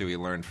credit this to, he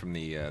learned from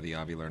the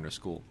Avi Lerner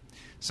school.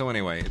 So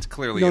anyway, it's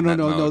clearly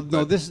no.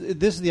 This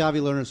is the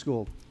Avi Lerner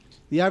school.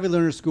 The Avi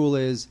Lerner school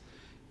is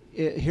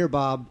here,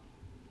 Bob.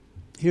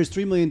 Here's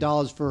 $3 million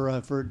for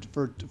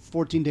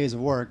 14 days of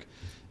work,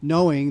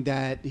 knowing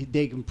that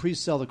they can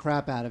pre-sell the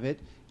crap out of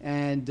it,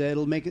 and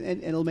it'll make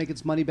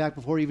its money back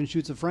before it even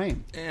shoots a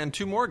frame. And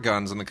two more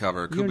guns on the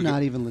cover. You're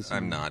not even listening.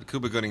 I'm not.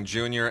 Cuba Gooding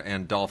Jr.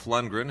 and Dolph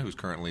Lundgren, who's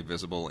currently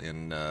visible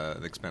in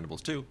The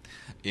Expendables 2,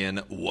 in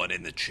One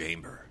in the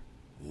Chamber.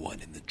 One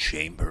in the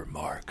Chamber,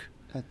 Mark.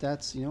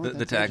 That's the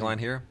tagline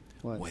here.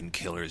 What? When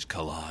killers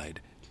collide,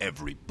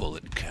 every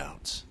bullet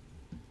counts.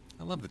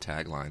 I love the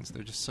taglines.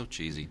 They're just so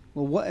cheesy.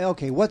 Well,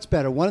 what's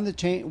better, One in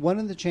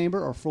the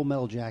Chamber or Full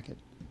Metal Jacket?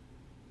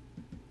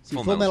 See,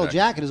 Full Metal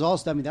Jacket is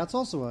also. I mean, that's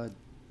also a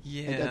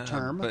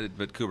term.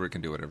 But Kubrick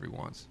can do whatever he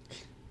wants.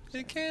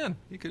 He can.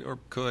 He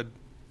could.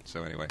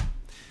 So anyway,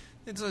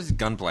 it's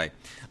gunplay.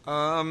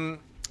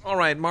 All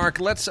right, Mark.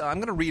 I'm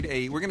going to read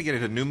we're going to get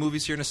into new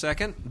movies here in a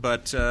second,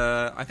 but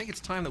I think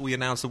it's time that we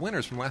announce the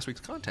winners from last week's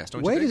contest.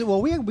 Don't you think?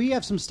 Well, we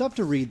have some stuff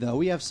to read though.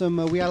 We have some.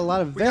 We got a lot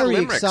of very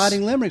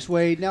exciting limericks.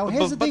 Wade. Now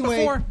here's the thing,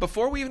 Wade.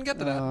 Before we even get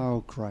to that,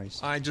 oh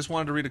Christ! I just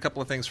wanted to read a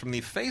couple of things from the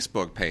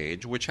Facebook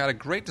page, which had a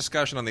great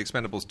discussion on The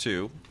Expendables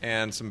 2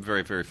 and some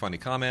very, very funny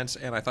comments,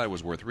 and I thought it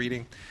was worth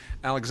reading.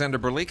 Alexander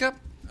Berlika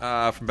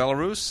from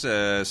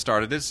Belarus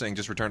started it, saying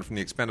just returned from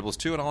The Expendables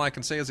 2, and all I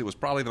can say is it was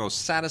probably the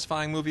most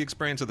satisfying movie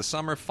experience of the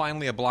summer.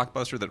 Finally, a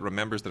blockbuster that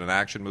remembers that an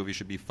action movie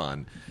should be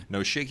fun.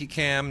 No shaky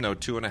cam, no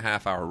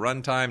 2.5-hour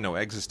runtime, no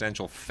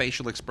existential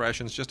facial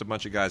expressions, just a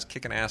bunch of guys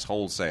kicking ass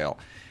wholesale.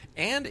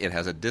 And it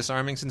has a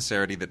disarming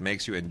sincerity that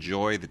makes you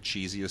enjoy the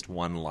cheesiest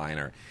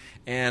one-liner.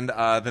 And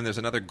then there's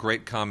another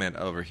great comment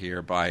over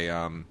here by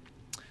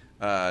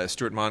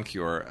Stuart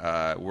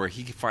Moncure, where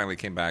he finally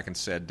came back and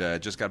said,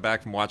 just got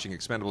back from watching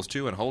Expendables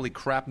 2, and holy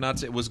crap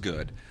nuts, it was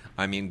good.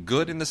 I mean,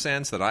 good in the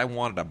sense that I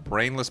wanted a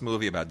brainless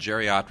movie about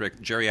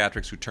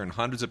geriatrics who turned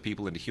hundreds of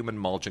people into human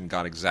mulch and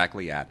got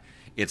exactly at.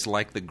 It's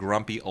like the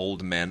grumpy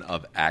old men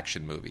of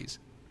action movies.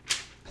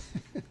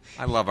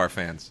 I love our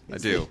fans. I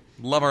do.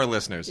 Love our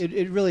listeners.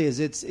 It really is.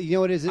 It's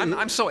what is it?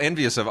 I'm so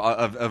envious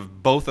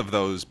of both of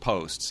those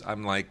posts.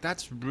 I'm like,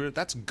 that's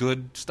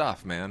good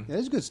stuff, man. It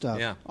is good stuff.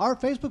 Yeah. Our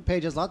Facebook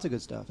page has lots of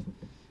good stuff.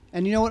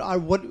 And you know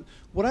what?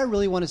 What I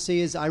really want to see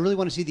is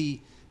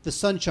the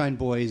Sunshine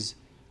Boys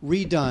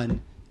redone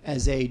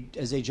as a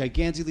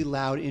gigantically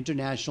loud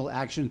international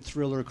action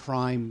thriller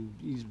crime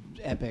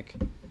epic.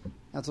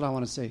 That's what I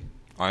want to see.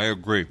 I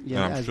agree.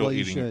 Yeah, I'm still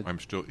eating. Should. I'm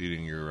still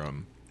eating your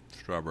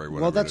strawberry.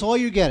 Well, that's all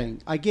you're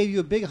getting. I gave you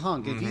a big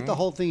hunk. If you eat the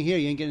whole thing here,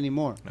 you ain't getting any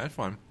more. That's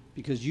fine.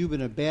 Because you've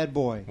been a bad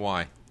boy.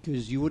 Why?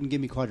 Because you wouldn't give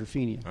me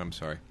quadrophenia. I'm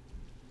sorry.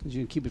 Because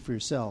you can keep it for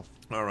yourself.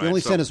 All right. You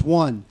only sent us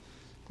one,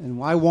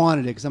 and I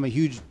wanted it because I'm a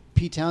huge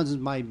Pete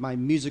Townsend, my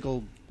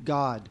musical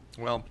god.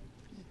 Well.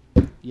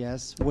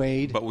 Yes,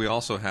 Wade. But we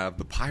also have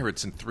the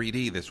Pirates in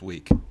 3D this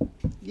week.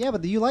 Yeah,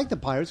 but you like the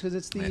Pirates because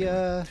it's the.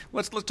 Anyway.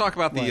 Let's talk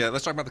about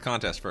the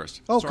contest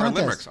first. Oh, so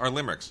contest. Our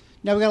limericks.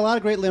 Now we got a lot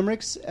of great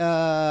limericks.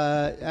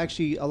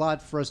 Actually, a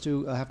lot for us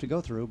to have to go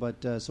through.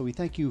 But so we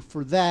thank you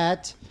for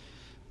that.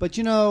 But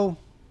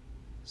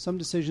some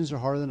decisions are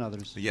harder than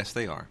others. Yes,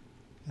 they are.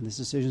 And this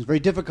decision is very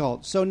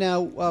difficult. So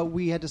now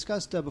we had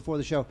discussed before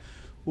the show.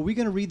 Were we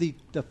going to read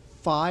the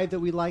 5 that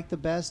we like the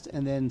best,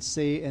 and then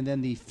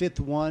the 5th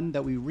one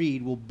that we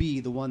read will be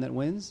the one that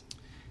wins?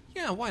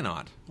 Yeah, why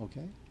not?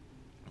 Okay.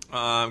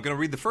 I'm going to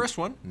read the first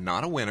one.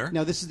 Not a winner.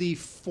 Now this is the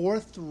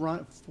fourth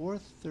runner-up.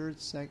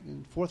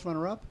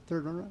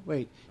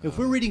 Wait, if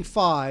we're reading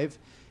 5,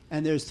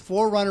 and there's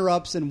 4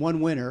 runner-ups and 1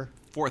 winner.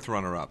 4th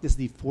runner-up. This is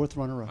the 4th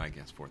runner-up. I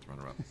guess 4th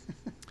runner-up.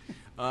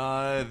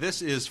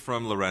 This is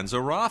from Lorenzo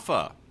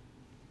Raffa,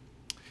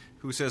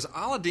 who says,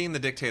 Aladdin the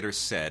Dictator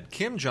said,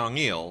 Kim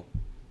Jong-il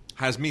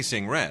has me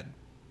seeing red.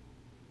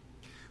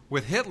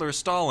 With Hitler,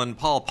 Stalin,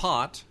 Pol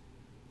Pot,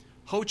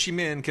 Ho Chi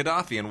Minh,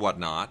 Gaddafi, and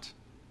whatnot,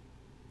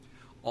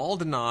 all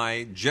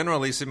deny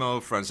Generalissimo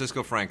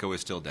Francisco Franco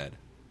is still dead.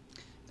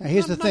 Now,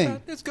 here's the thing.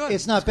 Bad. It's good.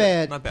 It's not good.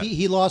 bad. Not bad.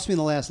 He lost me in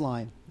the last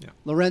line. Yeah.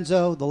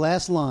 Lorenzo, the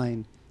last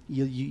line,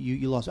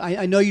 you lost.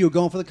 I know you were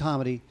going for the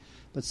comedy,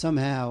 but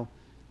somehow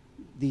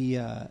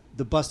the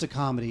bust of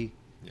comedy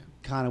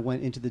kind of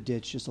went into the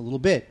ditch just a little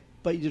bit.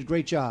 But you did a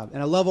great job.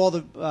 And I love all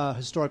the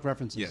historic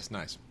references. Yes,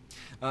 nice.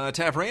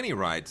 Tav Rainey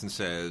writes and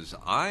says,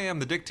 I am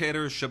the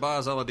dictator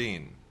Shahbaz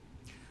Aladdin.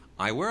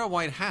 I wear a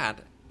white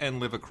hat and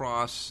live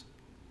across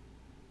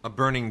a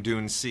burning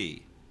dune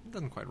sea. It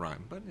doesn't quite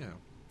rhyme, but you know.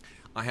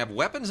 I have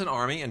weapons and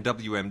army and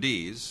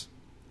WMDs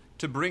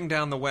to bring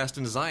down the West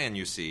and Zion,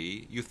 you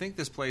see. You think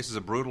this place is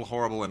a brutal,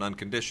 horrible, and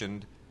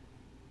unconditioned.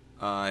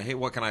 Hey,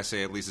 what can I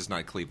say? At least it's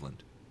not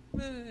Cleveland.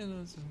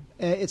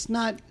 It's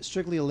not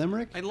strictly a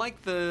limerick. I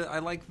like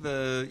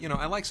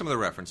some of the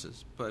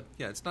references, but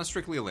yeah, it's not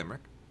strictly a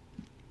limerick.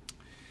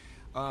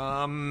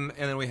 And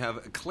then we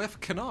have Cliff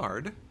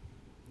Kennard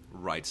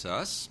writes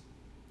us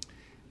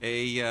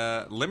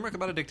a limerick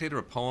about a dictator,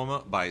 a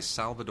poem by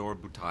Salvador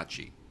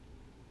Butacci.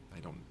 I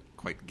don't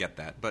quite get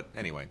that, but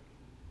anyway.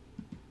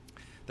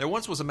 There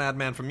once was a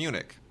madman from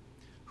Munich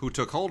who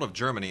took hold of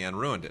Germany and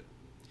ruined it.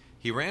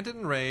 He ranted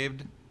and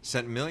raved,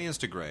 sent millions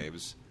to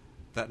graves.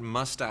 That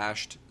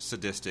mustached,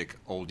 sadistic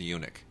old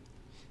eunuch.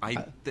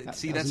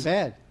 That's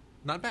bad.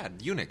 Not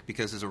bad. Eunuch,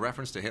 because there's a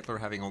reference to Hitler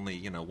having only,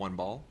 one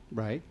ball.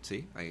 Right.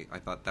 See, I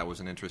thought that was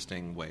an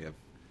interesting way of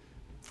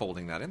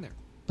folding that in there.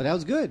 But that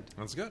was good.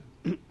 That's good.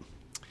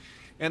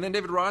 And then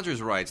David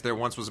Rogers writes, there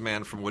once was a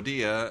man from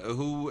Wadea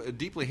who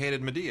deeply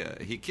hated Medea.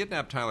 He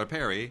kidnapped Tyler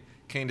Perry,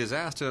 caned his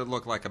ass to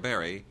look like a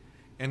berry,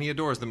 and he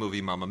adores the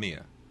movie Mamma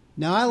Mia.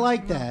 Now, I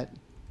like that.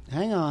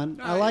 Hang on.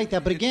 I like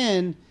that. But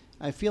again,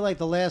 I feel like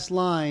the last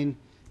line,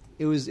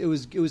 it was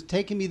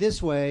taking me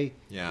this way,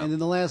 and then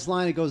the last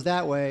line it goes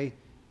that way,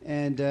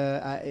 and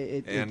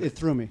it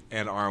threw me.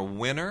 And our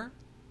winner,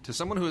 to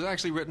someone who has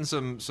actually written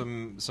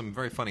some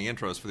very funny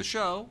intros for the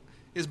show,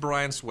 is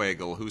Brian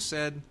Swagel, who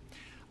said,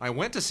 I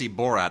went to see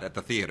Borat at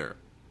the theater.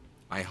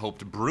 I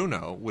hoped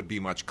Bruno would be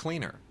much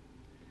cleaner.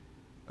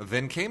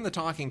 Then came the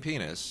talking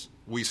penis.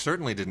 We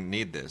certainly didn't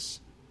need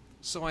this.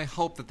 So I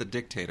hope that the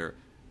dictator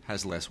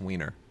has less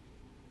wiener.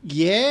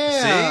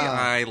 Yeah. See,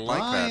 I like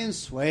Brian that.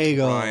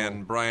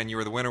 Swagel. Brian, you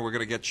were the winner. We're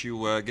going to get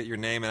you get your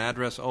name and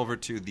address over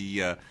to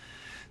the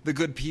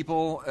good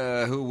people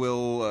who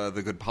will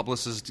the good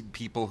publicist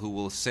people who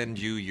will send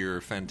you your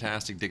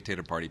fantastic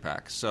Dictator Party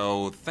Pack.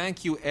 So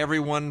thank you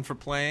everyone for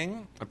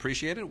playing.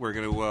 Appreciate it. We're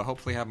going to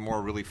hopefully have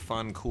more really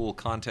fun, cool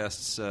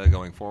contests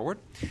going forward.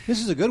 This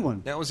is a good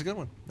one. That was a good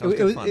one. That was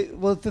good fun.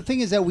 Well, the thing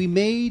is that we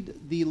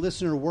made the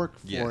listener work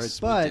for it,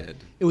 but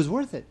it was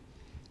worth it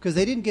because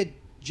they didn't get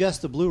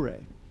just the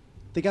Blu-ray.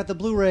 They got the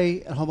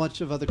Blu-ray and a whole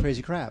bunch of other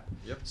crazy crap.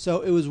 Yep. So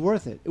it was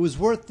worth it. It was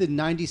worth the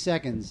 90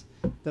 seconds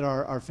that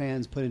our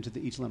fans put into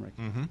each limerick.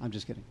 Mm-hmm. I'm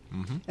just kidding.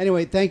 Mm-hmm.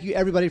 Anyway, thank you,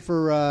 everybody,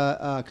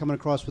 for coming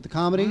across with the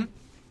comedy. Mm-hmm.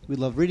 We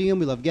love reading them.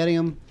 We love getting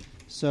them.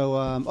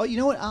 So, you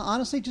know what?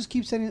 Honestly, just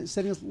keep sending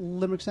us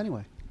limericks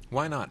anyway.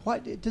 Why not? Why,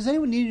 does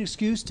anyone need an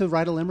excuse to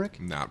write a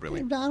limerick? Not really.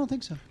 I don't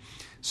think so.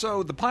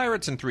 So, the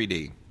Pirates in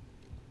 3D.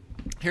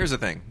 Here's the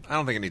thing. I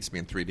don't think it needs to be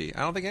in 3D. I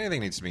don't think anything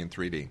needs to be in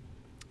 3D.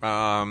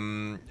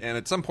 And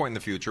at some point in the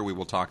future, we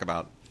will talk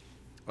about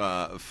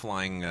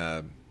flying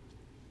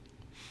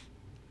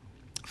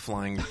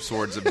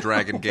Swords of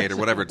Dragon Gate or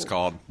whatever it's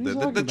called.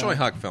 The Joy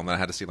Huck film that I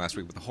had to see last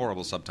week with the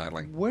horrible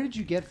subtitling. Where did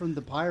you get from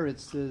the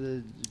Pirates to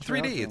the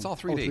 3D? It's all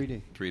 3D. Oh,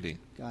 3D. 3D.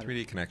 Got it.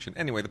 3D connection.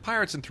 Anyway, the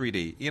Pirates in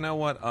 3D. You know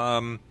what?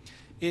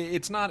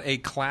 It's not a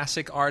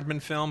classic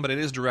Aardman film, but it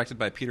is directed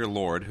by Peter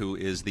Lord, who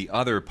is the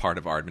other part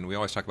of Aardman. We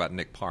always talk about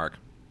Nick Park.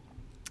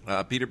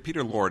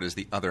 Peter Lord is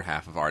the other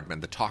half of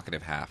Aardman, the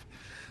talkative half,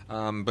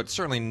 but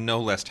certainly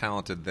no less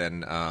talented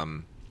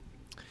than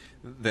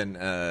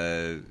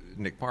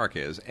Nick Park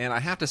is. And I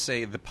have to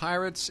say, The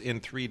Pirates in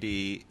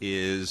 3D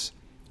is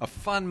a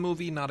fun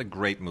movie, not a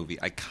great movie.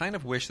 I kind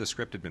of wish the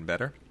script had been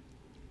better.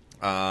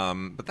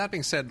 But that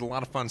being said, a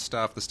lot of fun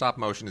stuff. The stop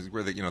motion is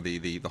where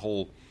the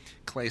whole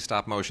clay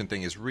stop motion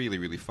thing is really,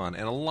 really fun,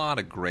 and a lot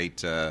of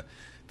great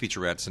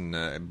featurettes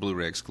and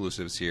Blu-ray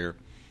exclusives here.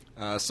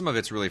 Some of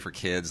it's really for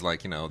kids,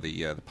 like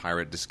the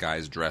pirate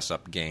disguise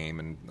dress-up game,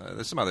 and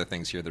there's some other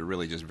things here that are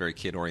really just very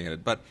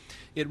kid-oriented. But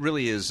it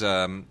really is.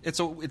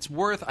 It's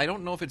worth. I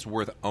don't know if it's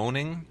worth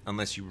owning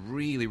unless you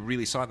really,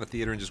 really saw it in the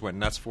theater and just went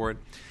nuts for it.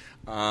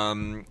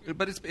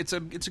 But it's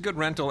a good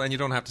rental, and you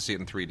don't have to see it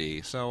in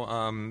 3D. So,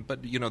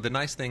 but the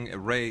nice thing,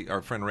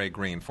 our friend Ray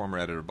Green, former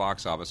editor of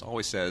Box Office,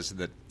 always says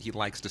that he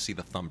likes to see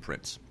the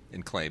thumbprints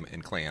in clay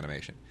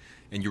animation.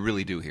 And you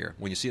really do here.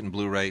 When you see it in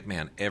Blu-ray,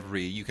 man,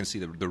 you can see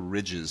the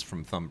ridges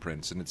from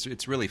thumbprints, and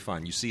it's really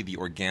fun. You see the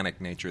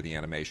organic nature of the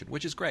animation,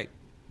 which is great.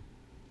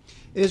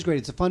 It is great.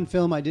 It's a fun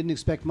film. I didn't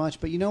expect much,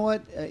 but you know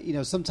what?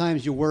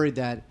 Sometimes you're worried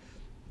that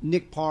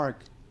Nick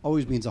Park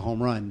always means a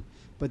home run.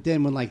 But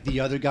then when like the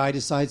other guy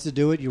decides to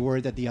do it, you're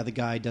worried that the other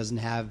guy doesn't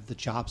have the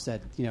chops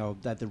that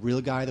that the real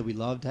guy that we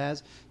loved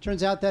has.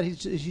 Turns out that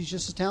he's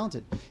just as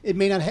talented. It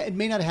may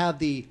not have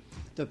the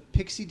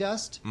pixie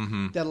dust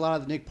that a lot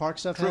of the Nick Park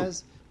stuff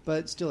has,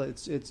 but still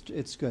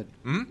it's good.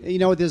 Mm-hmm. You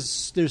know,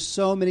 there's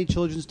so many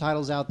children's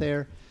titles out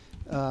there,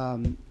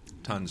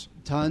 Tons.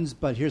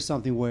 But here's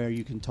something where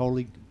you can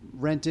totally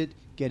rent it,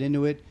 get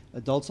into it.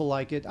 Adults will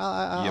like it.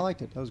 I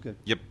liked it. That was good.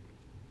 Yep.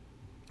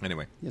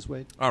 Anyway. Yes,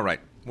 Wade. All right.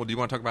 Well, do you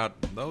want to talk about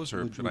those,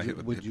 or should I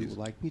hit? Would you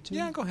like me to?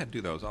 Yeah, go ahead. Do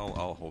those.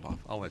 I'll hold off.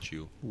 I'll let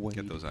you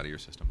get those out of your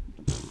system.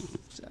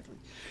 Exactly.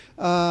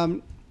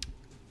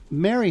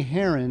 Mary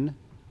Herron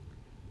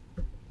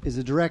is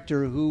a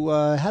director who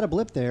had a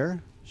blip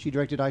there. She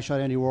directed I Shot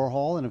Andy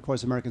Warhol and, of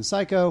course, American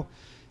Psycho,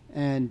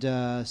 and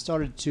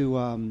started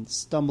to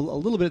stumble a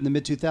little bit in the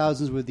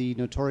mid-2000s with the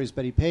notorious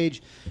Betty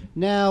Page.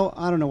 Now,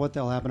 I don't know what the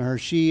hell happened to her.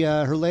 She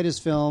her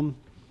latest film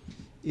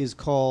is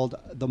called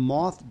The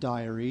Moth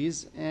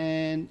Diaries,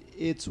 and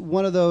it's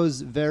one of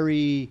those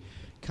very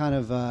kind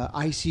of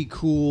icy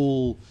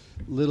cool,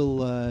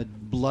 little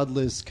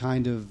bloodless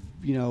kind of,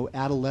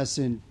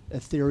 adolescent,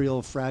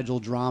 ethereal, fragile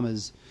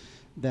dramas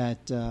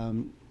that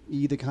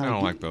either kind of... I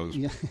don't like those.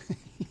 Yeah,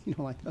 you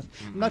don't like those.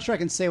 I'm not sure I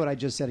can say what I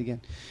just said again.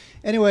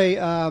 Anyway,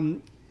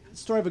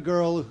 story of a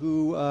girl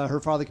who her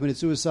father committed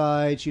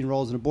suicide. She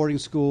enrolls in a boarding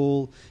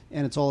school,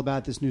 and it's all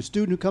about this new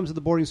student who comes to the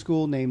boarding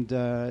school named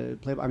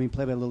played by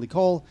Lily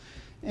Cole,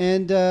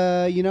 and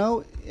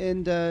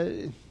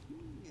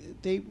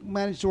they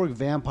managed to work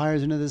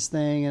vampires into this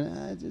thing.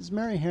 And does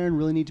Mary Herron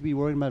really need to be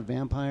worried about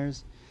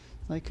vampires?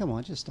 Like, come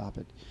on, just stop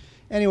it.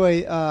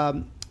 Anyway,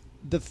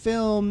 the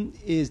film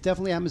is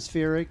definitely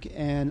atmospheric,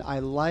 and I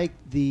like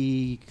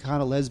the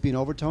kind of lesbian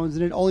overtones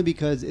in it, only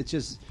because it's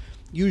just...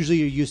 Usually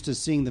you're used to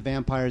seeing the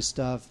vampire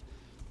stuff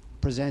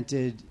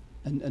presented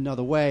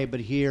another way, but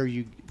here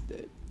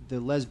the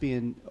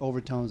lesbian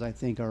overtones, I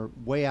think, are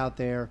way out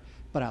there.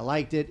 But I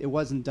liked it. It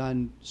wasn't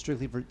done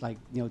strictly for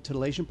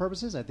titillation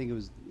purposes. I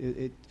think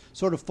it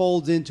sort of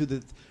folds into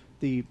the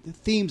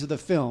themes of the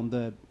film,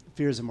 the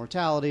fears of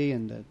mortality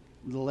and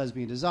the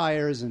lesbian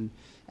desires and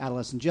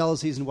adolescent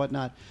jealousies and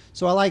whatnot.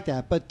 So I like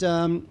that. But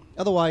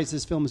otherwise,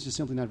 this film is just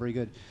simply not very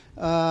good.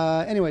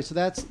 Anyway, so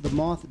that's The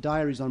Moth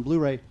Diaries on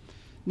Blu-ray.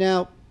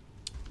 Now,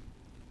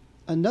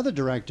 another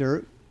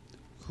director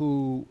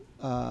who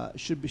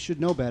should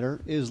know better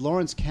is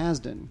Lawrence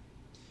Kasdan.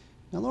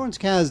 Now, Lawrence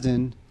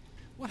Kasdan...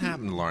 What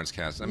happened to Lawrence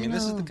Kasdan? I mean,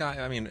 this is the guy...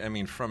 I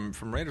mean, from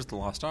Raiders of the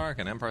Lost Ark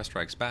and Empire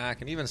Strikes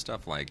Back, and even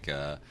stuff like,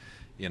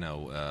 Big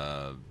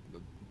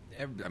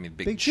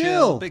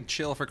Chill. Big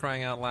Chill, for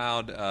crying out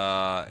loud.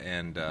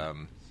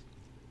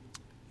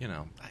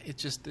 It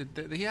just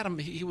he had him.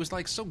 He was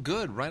like so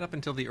good right up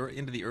until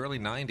into the early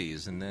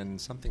 '90s, and then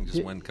something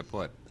just went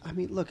kaput. I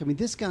mean, look. I mean,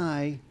 this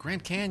guy.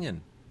 Grand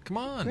Canyon. Come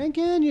on. Grand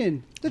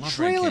Canyon. The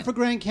trailer for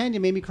Grand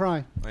Canyon made me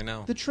cry. I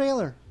know. The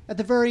trailer at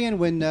the very end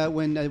when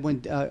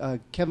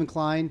Kevin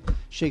Kline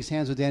shakes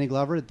hands with Danny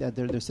Glover,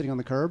 they're sitting on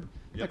the curb.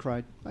 Yep. I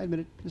cried. I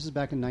admit it. This is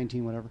back in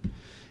 19 whatever.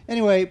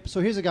 Anyway,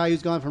 so here's a guy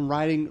who's gone from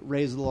writing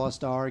Raiders of the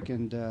Lost Ark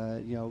and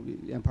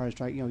Empire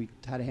Strikes. He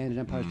had a hand in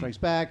Empire Strikes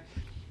Back,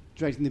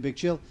 directing The Big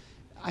Chill.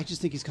 I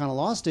just think he's kind of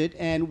lost it.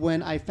 And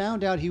when I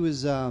found out he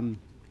was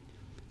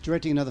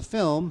directing another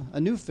film, a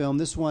new film,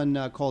 this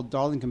one called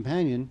Darling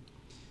Companion,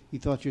 you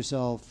thought to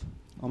yourself,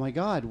 "Oh my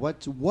God,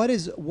 what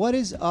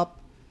is up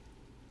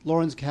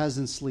Lawrence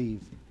Kasdan's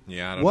sleeve?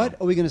 Yeah, I don't what know.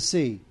 are we going to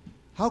see?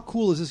 How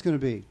cool is this going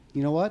to be?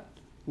 You know what?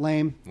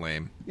 Lame.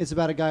 It's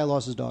about a guy who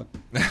lost his dog.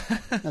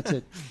 That's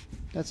it.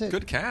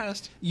 Good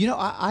cast.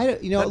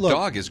 That look,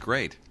 dog is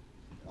great.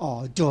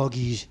 Oh,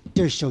 doggies,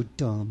 they're so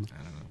dumb.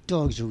 I don't know.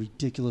 Dogs are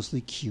ridiculously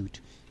cute.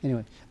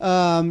 Anyway,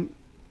 Diane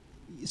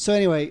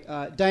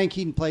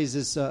Keaton plays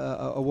this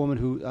a woman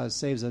who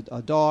saves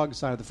a dog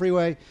side of the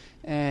freeway,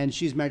 and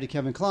she's married to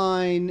Kevin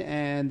Kline,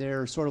 and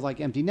they're sort of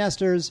like empty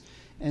nesters,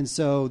 and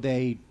so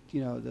they,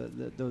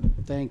 the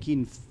Diane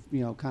Keaton,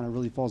 kind of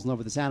really falls in love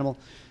with this animal,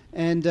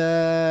 and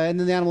then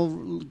the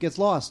animal gets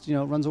lost,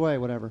 runs away,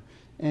 whatever,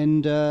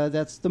 and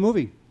that's the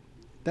movie.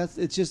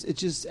 It's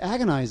just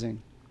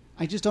agonizing.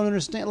 I just don't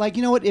understand. Like,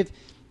 you know what?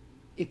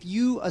 If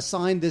you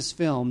assign this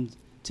film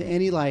to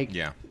any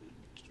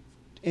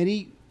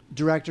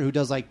director who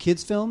does like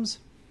kids films,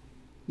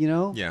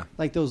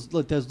 like those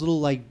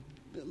little like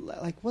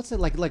what's it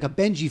like a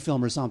Benji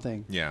film or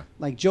something,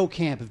 like Joe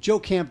Camp. If Joe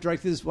Camp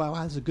directed this,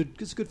 wow, it's a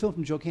good film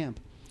from Joe Camp.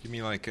 You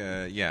mean like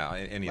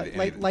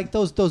like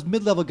those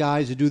mid-level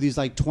guys who do these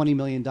like $20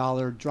 million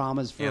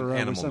dramas for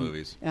animal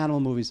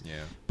movies. Yeah.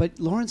 But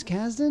Lawrence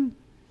Kasdan,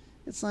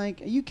 it's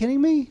like, are you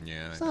kidding me?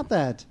 Yeah, it's not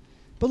that.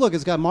 But look,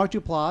 it's got Mark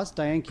Duplass,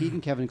 Diane Keaton,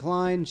 Kevin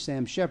Kline,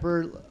 Sam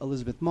Shepard,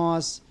 Elizabeth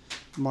Moss,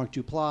 Mark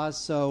Duplass.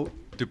 So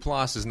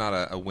Duplass is not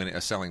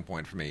a selling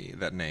point for me.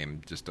 That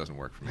name just doesn't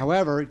work for me.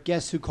 However,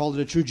 guess who called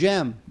it a true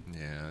gem?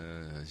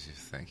 Yeah,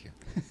 thank you.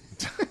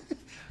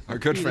 Our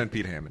good friend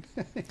Pete Hammond.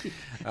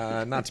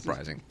 Not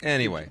surprising.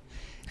 Anyway,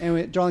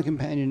 Darling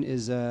Companion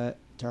is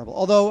terrible.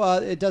 Although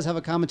it does have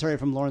a commentary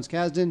from Lawrence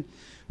Kasdan,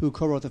 who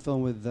co-wrote the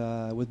film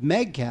with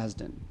Meg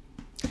Kasdan.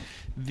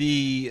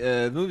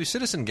 The movie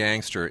Citizen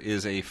Gangster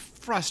is a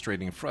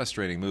frustrating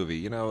movie.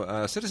 You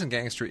know, Citizen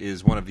Gangster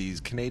is one of these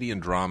Canadian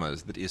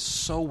dramas that is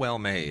so well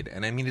made,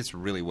 and I mean it's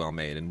really well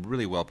made and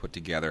really well put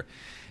together,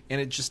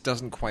 and it just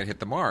doesn't quite hit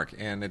the mark,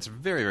 and it's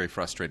very, very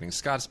frustrating.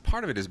 Scott's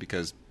part of it is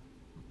because,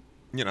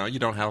 you know, you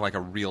don't have like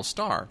a real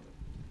star.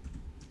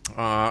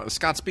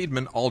 Scott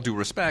Speedman, all due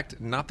respect,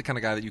 not the kind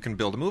of guy that you can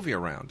build a movie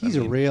around. He's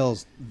a real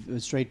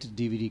straight to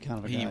DVD kind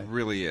of a guy. He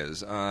really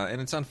is,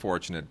 and it's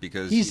unfortunate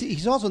because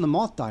he's also in the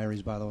Moth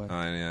Diaries, by the way.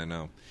 I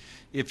know.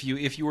 If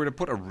you were to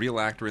put a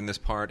real actor in this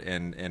part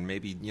and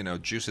maybe, you know,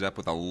 juice it up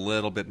with a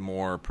little bit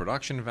more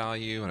production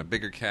value and a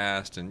bigger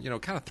cast and, you know,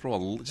 kind of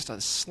throw just a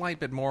slight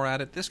bit more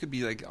at it, this could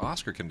be like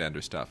Oscar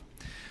contender stuff.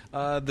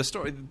 The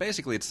story,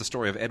 basically, it's the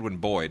story of Edwin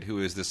Boyd, who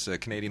is this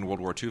Canadian World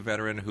War II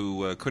veteran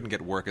who couldn't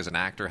get work as an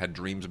actor, had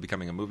dreams of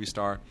becoming a movie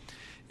star,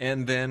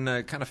 and then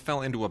kind of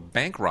fell into a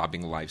bank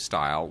robbing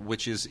lifestyle,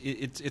 which is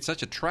it's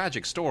such a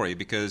tragic story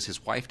because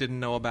his wife didn't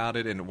know about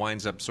it, and it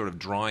winds up sort of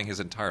drawing his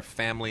entire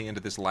family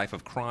into this life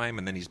of crime,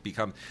 and then he's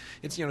become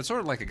it's sort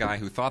of like a guy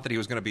who thought that he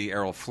was going to be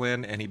Errol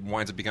Flynn, and he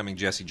winds up becoming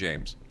Jesse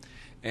James.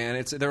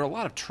 And there are a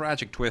lot of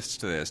tragic twists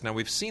to this. Now,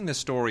 we've seen this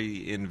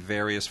story in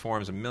various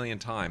forms a million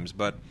times,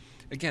 but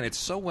again, it's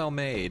so well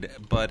made,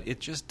 but it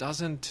just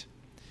doesn't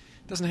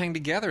hang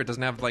together. It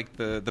doesn't have like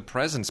the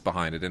presence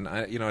behind it, and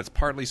it's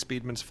partly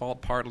Speedman's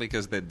fault, partly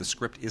because the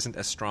script isn't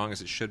as strong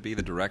as it should be.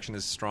 The direction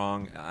is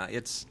strong.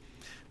 It's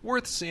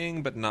worth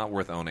seeing, but not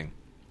worth owning.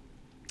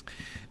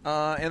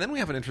 And then we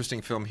have an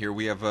interesting film here.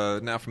 We have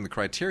now from the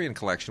Criterion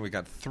Collection. We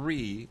got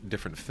 3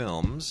 different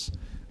films.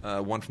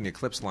 One from the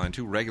Eclipse line,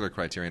 2 regular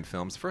Criterion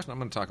films. The first one I'm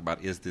going to talk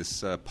about is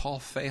this Paul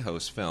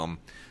Fajos film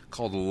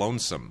called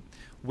Lonesome,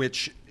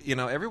 which, you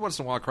know, every once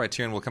in a while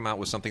Criterion will come out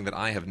with something that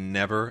I have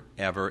never,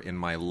 ever in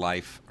my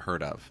life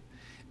heard of.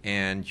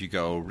 And you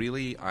go,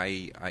 really?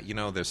 I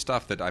there's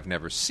stuff that I've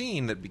never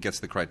seen that gets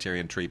the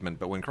Criterion treatment,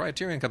 but when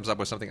Criterion comes up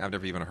with something I've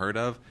never even heard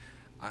of,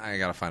 I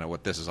got to find out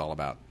what this is all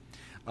about.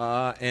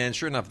 And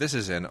sure enough, this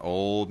is an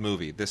old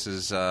movie. This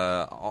is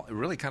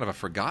really kind of a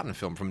forgotten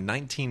film from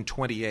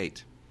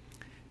 1928.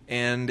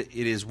 And it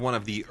is one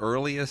of the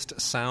earliest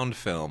sound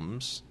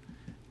films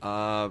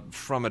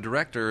from a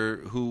director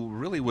who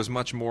really was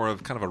much more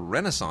of kind of a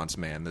Renaissance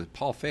man. That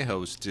Paul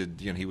Fajos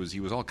did, he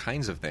was all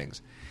kinds of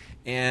things,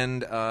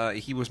 and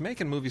he was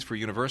making movies for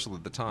Universal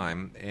at the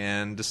time,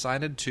 and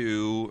decided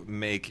to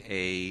make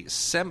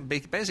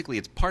basically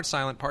it's part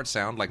silent, part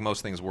sound, like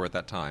most things were at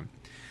that time,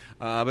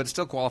 but it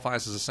still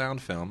qualifies as a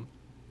sound film.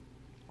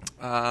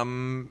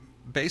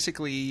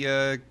 Basically,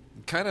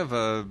 kind of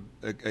a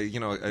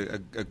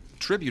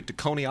tribute to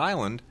Coney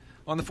Island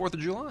on the 4th of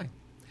July.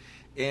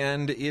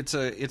 And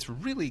it's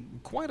really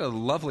quite a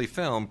lovely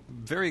film,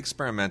 very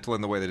experimental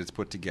in the way that it's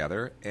put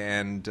together,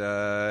 and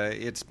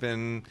it's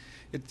kind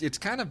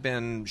of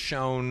been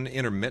shown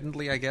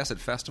intermittently, I guess, at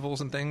festivals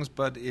and things.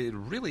 But it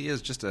really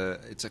is just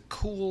it's a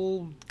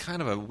cool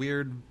kind of a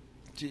weird,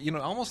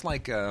 almost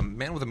like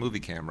Man with a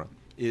Movie Camera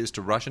is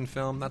to Russian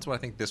film. That's what I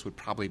think this would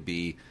probably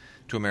be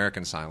to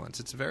American Silence.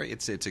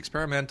 It's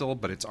experimental,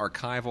 but it's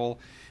archival,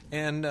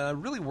 and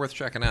really worth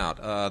checking out.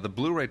 The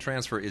Blu-ray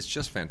transfer is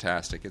just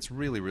fantastic. It's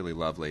really, really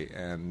lovely,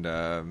 and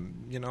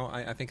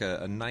I think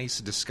a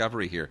nice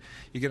discovery here.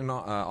 You get an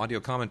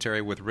audio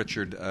commentary with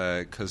Richard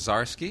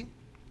Kozarsky,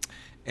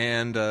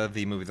 and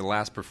the movie The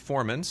Last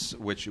Performance,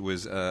 which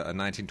was a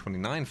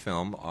 1929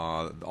 film,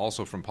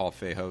 also from Paul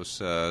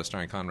Fajos,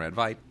 starring Conrad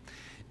Veidt.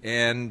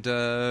 And,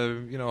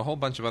 a whole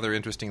bunch of other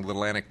interesting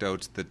little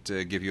anecdotes that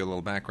give you a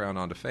little background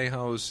onto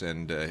Fajos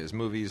and his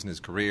movies and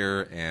his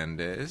career, and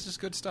it's just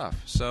good stuff.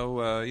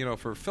 So,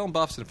 for film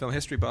buffs and film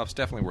history buffs,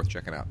 definitely worth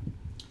checking out.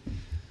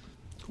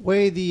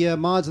 Wade, the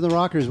mods and the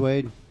rockers,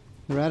 Wade.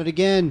 They're at it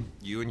again.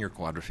 You and your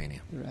Quadrophenia.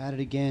 They're at it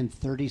again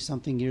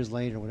 30-something years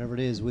later, whatever it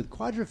is, with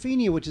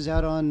Quadrophenia, which is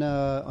out on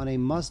a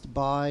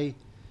must-buy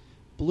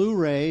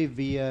Blu-ray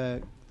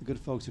via the good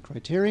folks at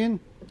Criterion.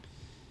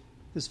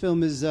 This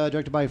film is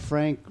directed by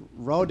Frank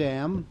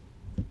Rodam.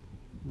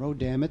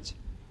 It's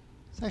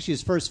actually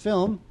his first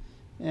film,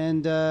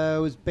 and it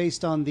was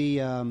based on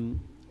the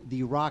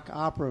rock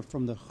opera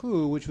from The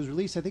Who, which was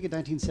released, I think, in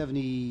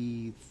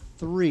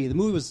 1973. The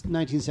movie was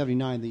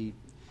 1979. The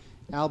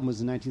album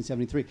was in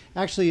 1973.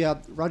 Actually,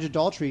 Roger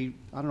Daltrey,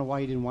 I don't know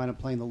why he didn't wind up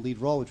playing the lead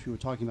role, which we were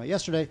talking about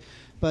yesterday,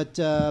 but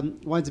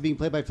winds up being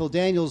played by Phil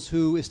Daniels,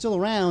 who is still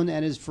around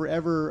and is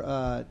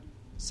forever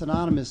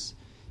synonymous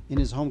in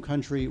his home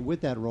country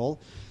with that role.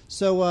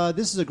 So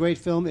this is a great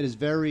film. It is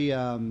very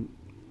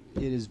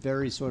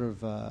sort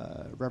of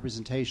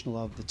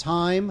representational of the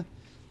time,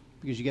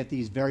 because you get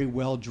these very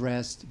well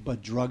dressed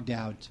but drugged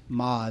out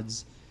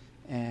mods,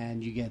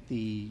 and you get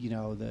the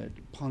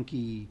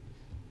punky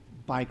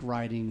bike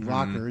riding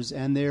rockers,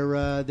 and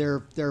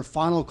their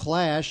final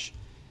clash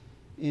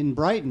in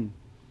Brighton.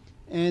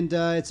 And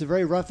it's a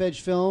very rough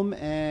edge film,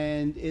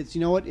 and it's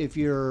if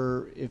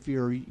you're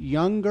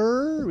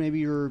younger, maybe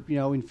you're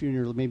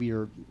maybe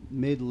your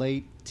mid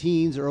late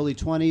teens or early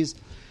 20s,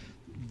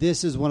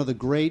 this is one of the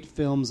great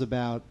films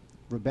about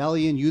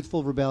rebellion,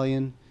 youthful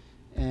rebellion,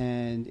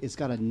 and it's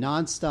got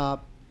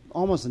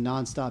almost a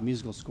nonstop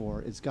musical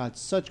score. It's got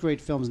such great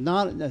films,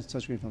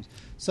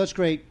 such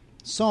great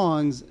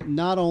songs,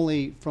 not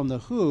only from The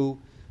Who,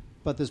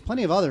 but there's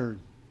plenty of other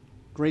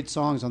great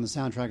songs on the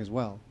soundtrack as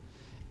well.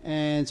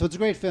 And so it's a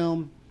great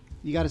film.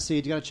 You got to see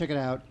it. You got to check it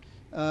out.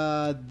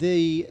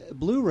 The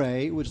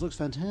Blu-ray, which looks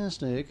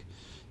fantastic,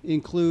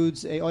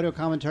 includes a audio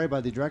commentary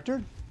by the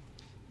director,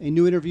 a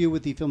new interview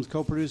with the film's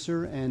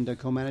co-producer and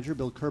co-manager,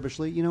 Bill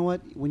Curbishley. You know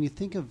what? When you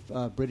think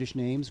of British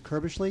names,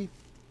 Curbishley,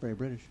 very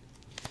British.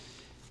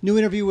 New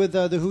interview with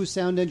The Who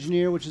sound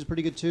engineer, which is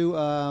pretty good too.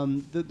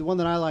 The one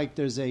that I like,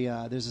 there's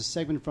a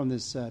segment from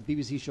this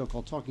BBC show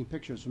called Talking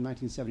Pictures from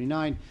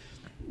 1979,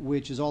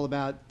 which is all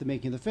about the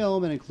making of the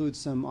film and includes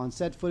some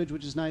on-set footage,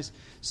 which is nice.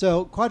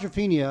 So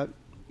Quadrophenia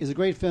is a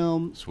great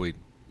film. Sweet.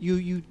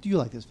 You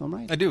like this film,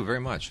 right? I do very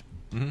much.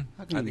 Mm-hmm.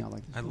 How can you not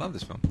like this film? I love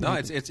this film. No,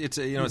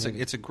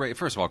 it's a great.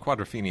 First of all,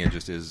 Quadrophenia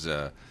just is.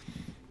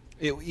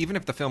 Even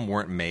if the film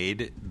weren't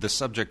made, the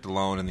subject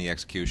alone and the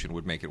execution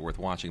would make it worth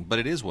watching. But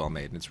it is well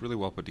made, and it's really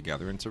well put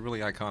together, and it's a really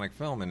iconic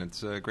film, and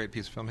it's a great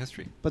piece of film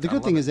history. But the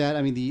good thing is that,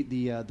 I mean,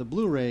 the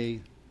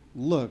Blu-ray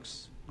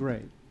looks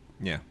great.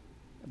 Yeah.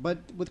 But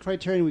with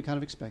Criterion, we kind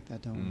of expect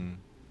that, don't we?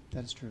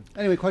 That is true.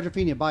 Anyway,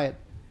 Quadrophenia, buy it.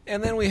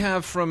 And then we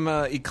have from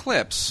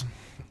Eclipse,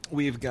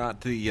 we've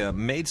got the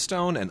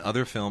Maidstone and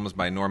Other Films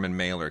by Norman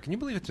Mailer. Can you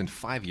believe it's been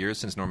 5 years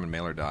since Norman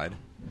Mailer died?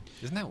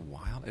 Isn't that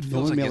wild? It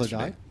feels Norman like Mailer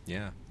yesterday. died?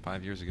 Yeah,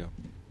 5 years ago.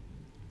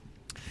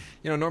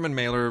 You know, Norman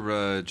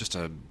Mailer, just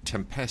a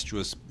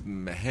tempestuous,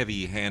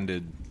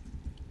 heavy-handed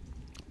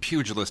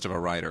pugilist of a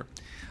writer.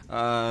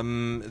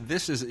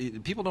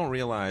 People don't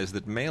realize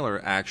that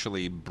Mailer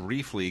actually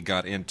briefly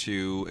got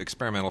into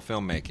experimental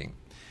filmmaking.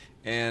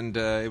 And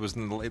it was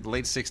in the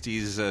late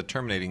 60s,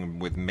 terminating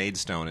with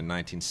Maidstone in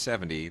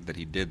 1970, that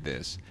he did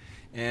this,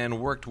 and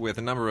worked with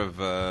a number of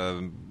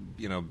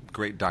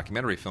great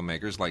documentary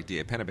filmmakers like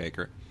D.A.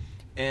 Pennebaker.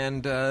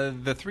 And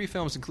the three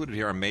films included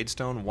here are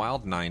Maidstone,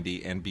 Wild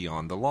 90, and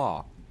Beyond the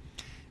Law.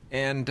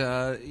 And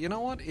you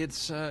know what?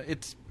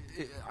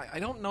 I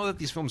don't know that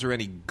these films are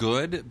any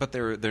good, but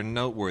they're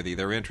noteworthy.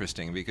 They're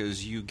interesting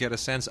because you get a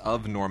sense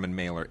of Norman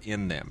Mailer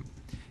in them.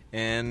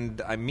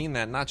 And I mean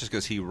that not just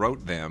because he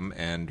wrote them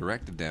and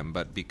directed them,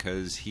 but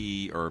because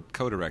or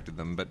co-directed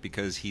them, but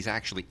because he's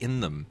actually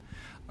in them.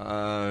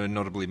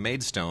 Notably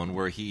Maidstone,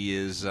 where he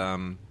is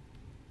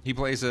he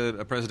plays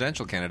a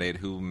presidential candidate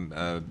who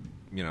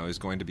is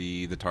going to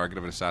be the target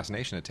of an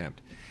assassination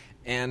attempt.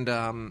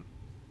 And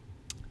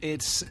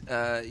it's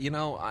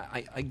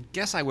I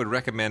guess I would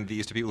recommend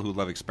these to people who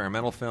love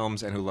experimental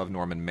films and who love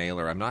Norman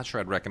Mailer. I'm not sure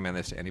I'd recommend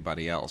this to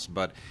anybody else,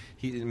 but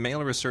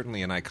Mailer is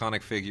certainly an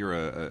iconic figure,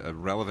 a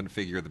relevant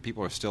figure that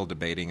people are still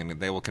debating, and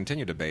they will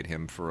continue to debate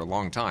him for a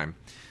long time.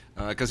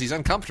 Because he's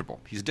uncomfortable.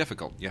 He's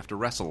difficult. You have to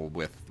wrestle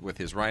with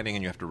his writing,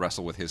 and you have to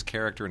wrestle with his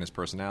character and his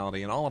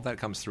personality, and all of that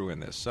comes through in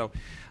this. So,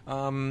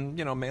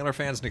 Mailer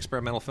fans and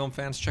experimental film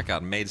fans, check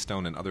out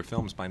Maidstone and Other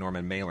Films by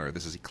Norman Mailer.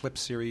 This is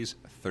Eclipse Series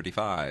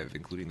 35,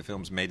 including the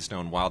films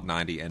Maidstone, Wild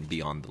 90, and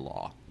Beyond the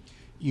Law.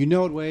 You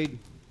know it, Wade.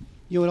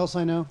 You know what else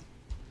I know?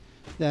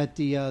 That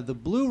the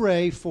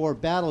Blu-ray for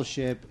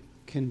Battleship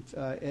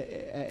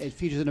it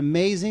features an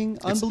amazing,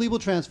 unbelievable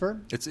transfer.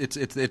 It's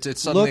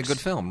suddenly a good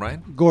film, right?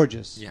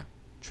 Gorgeous. Yeah.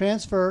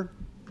 Transfer,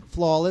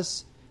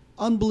 flawless,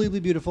 unbelievably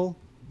beautiful,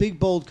 big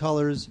bold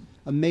colors,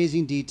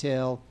 amazing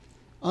detail,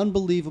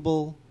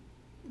 unbelievable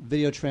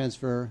video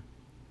transfer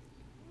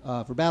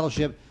for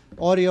Battleship.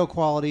 Audio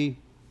quality,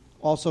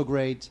 also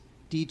great.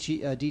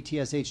 DTS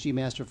HD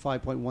Master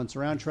 5.1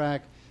 surround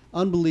track,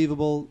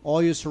 unbelievable.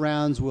 All your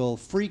surrounds will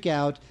freak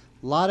out.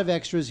 A lot of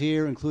extras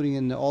here, including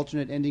an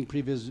alternate ending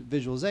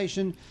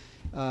pre-visualization.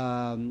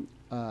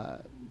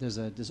 There's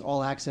this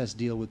all-access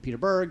deal with Peter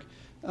Berg.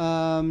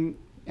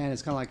 And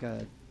it's kind of like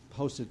a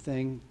hosted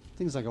thing. I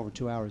think it's like over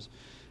 2 hours.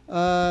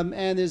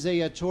 And there's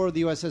a tour of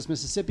the USS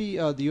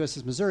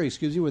Missouri,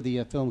 where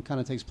the film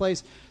kind of takes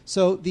place.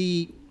 So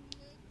the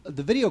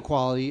video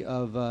quality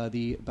of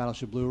the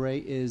Battleship Blu-ray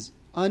is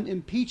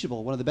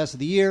unimpeachable, one of the best of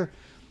the year.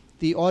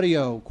 The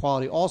audio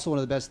quality, also one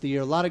of the best of the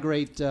year. A lot of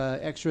great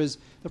extras.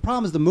 The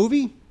problem is the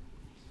movie,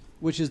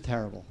 which is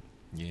terrible.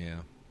 Yeah.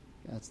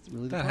 That's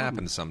really the problem. That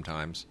happens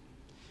sometimes.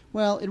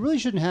 Well, it really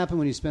shouldn't happen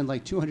when you spend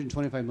like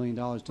 $225 million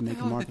to make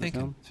a market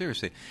film.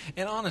 Seriously.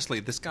 And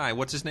honestly, this guy,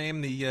 what's his name?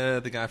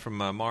 The guy from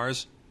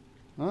Mars?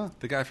 Huh?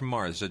 The guy from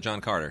Mars,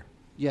 John Carter.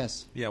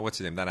 Yes. Yeah, what's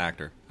his name? That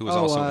actor. Who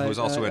was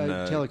also in...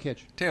 Taylor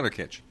Kitsch. Taylor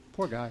Kitsch.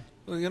 Poor guy.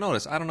 Well, you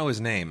notice, I don't know his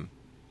name.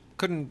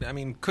 Couldn't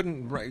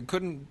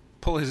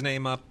pull his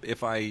name up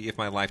if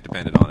my life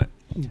depended on it.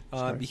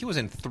 He was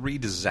in 3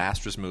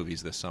 disastrous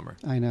movies this summer.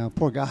 I know,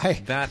 poor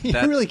guy. You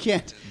really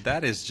can't.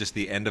 That is just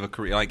the end of a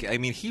career.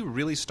 He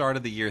really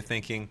started the year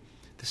thinking,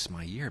 "This is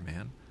my year,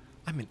 man.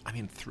 I'm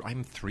in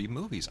 3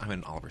 movies. I'm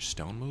in Oliver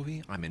Stone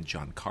movie. I'm in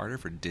John Carter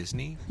for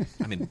Disney.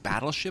 I'm in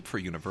Battleship for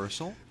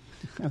Universal.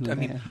 I'm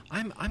going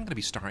to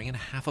be starring in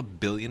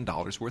 $500 million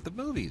worth of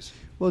movies."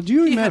 Well, do you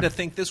remember? He had to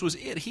think this was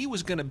it. He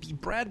was going to be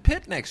Brad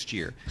Pitt next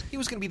year. He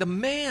was going to be the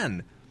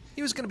man.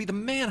 He was going to be the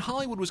man.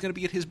 Hollywood was going to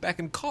be at his beck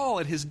and call,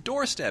 at his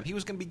doorstep. He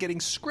was going to be getting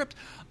script.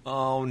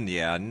 Oh,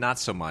 yeah, not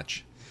so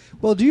much.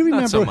 Well, do you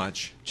remember? Not so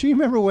much. Do you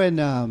remember when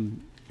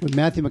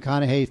Matthew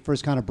McConaughey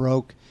first kind of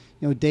broke?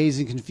 Dazed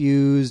and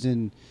Confused,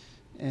 and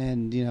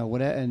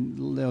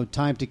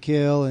Time to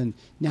Kill, and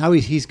now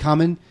he's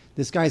coming.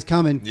 This guy's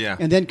coming. Yeah.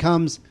 And then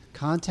comes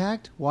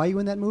Contact. Why are you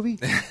in that movie?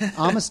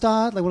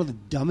 Amistad, like one of the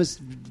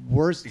dumbest,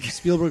 worst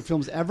Spielberg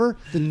films ever.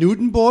 The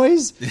Newton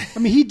Boys. I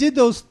mean, he did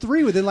those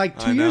three within like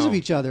 2 years of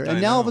each other,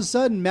 and now all of a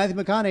sudden, Matthew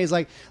McConaughey is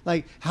like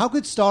how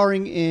could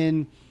starring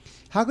in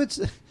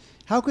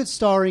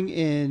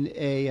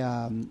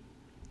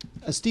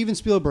a Steven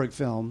Spielberg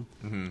film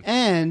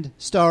and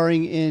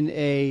starring in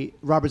a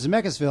Robert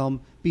Zemeckis film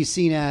be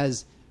seen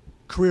as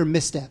career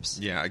missteps?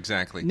 Yeah,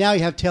 exactly. Now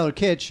you have Taylor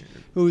Kitsch,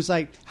 who's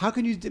like, how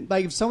can you,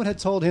 like, if someone had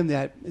told him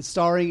that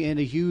starring in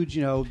a huge,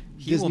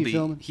 Disney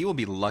film. He will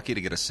be lucky to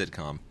get a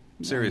sitcom.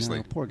 Seriously.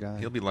 No, poor guy.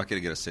 He'll be lucky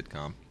to get a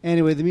sitcom.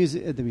 Anyway, the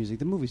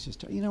movie's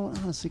just,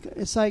 honestly,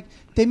 it's like,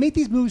 they make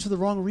these movies for the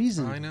wrong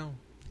reason. I know.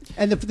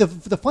 And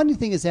the funny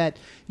thing is that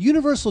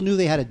Universal knew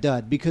they had a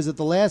dud because at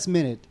the last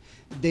minute,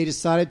 they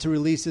decided to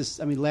release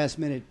this. I mean, last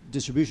minute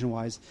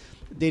distribution-wise,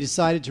 they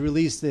decided to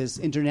release this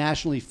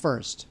internationally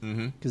first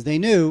because they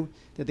knew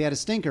that they had a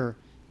stinker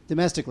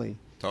domestically.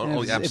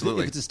 Totally,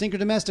 absolutely. If it's a stinker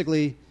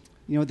domestically,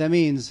 you know what that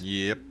means?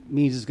 Yep. It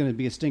means it's going to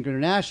be a stinker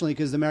internationally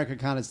because America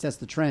kind of sets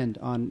the trend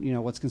on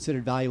what's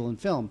considered valuable in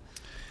film.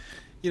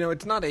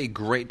 It's not a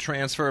great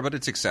transfer, but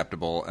it's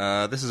acceptable.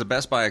 This is a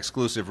Best Buy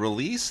exclusive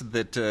release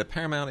that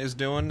Paramount is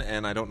doing,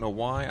 and I don't know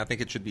why. I think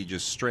it should be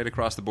just straight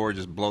across the board,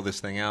 just blow this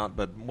thing out,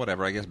 but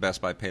whatever. I guess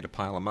Best Buy paid a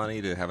pile of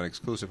money to have an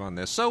exclusive on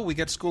this. So we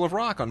get School of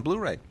Rock on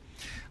Blu-ray.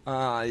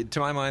 To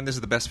my mind, this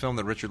is the best film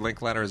that Richard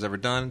Linklater has ever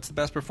done. It's the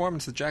best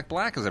performance that Jack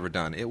Black has ever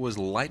done. It was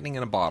lightning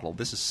in a bottle.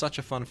 This is such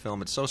a fun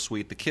film. It's so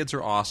sweet. The kids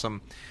are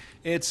awesome.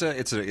 It's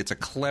a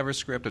clever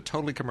script, a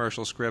totally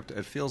commercial script.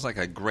 It feels like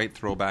a great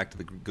throwback to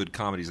the good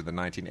comedies of the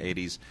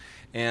 1980s,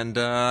 and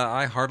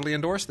I heartily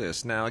endorse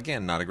this. Now,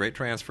 again, not a great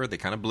transfer. They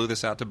kind of blew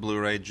this out to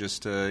Blu-ray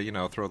just to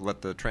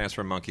let the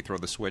transfer monkey throw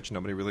the switch.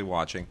 Nobody really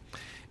watching,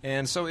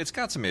 and so it's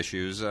got some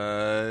issues,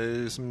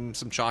 some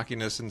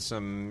chalkiness, and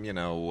some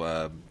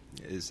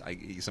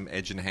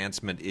edge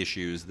enhancement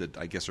issues that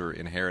I guess are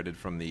inherited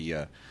from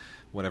the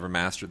whatever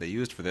master they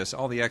used for this.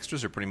 All the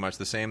extras are pretty much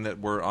the same that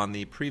were on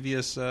the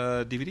previous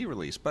DVD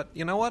release. But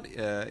you know what?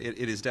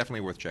 It is definitely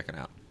worth checking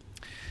out.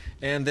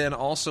 And then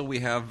also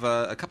we have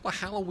a couple of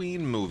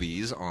Halloween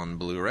movies on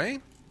Blu-ray.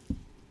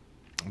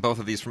 Both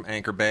of these from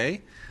Anchor Bay.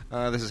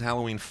 This is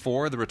Halloween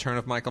 4, The Return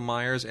of Michael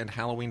Myers, and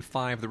Halloween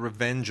 5, The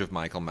Revenge of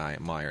Michael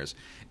Myers.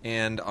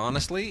 And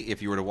honestly,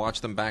 if you were to watch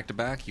them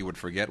back-to-back, you would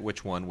forget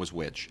which one was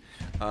which.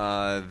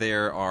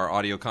 There are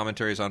audio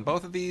commentaries on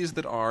both of these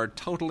that are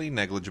totally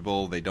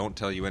negligible. They don't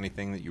tell you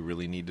anything that you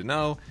really need to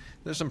know.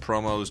 There's some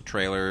promos,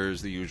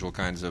 trailers, the usual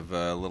kinds of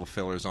little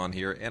fillers on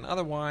here. And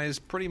otherwise,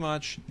 pretty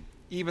much,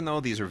 even though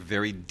these are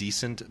very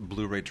decent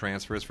Blu-ray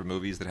transfers for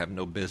movies that have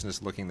no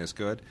business looking this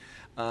good,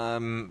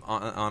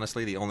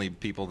 honestly, the only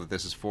people that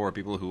this is for are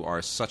people who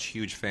are such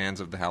huge fans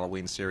of the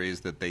Halloween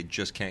series that they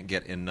just can't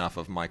get enough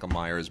of Michael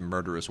Myers'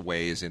 murderous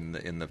ways in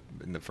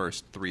the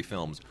first three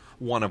films,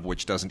 one of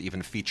which doesn't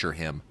even feature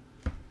him.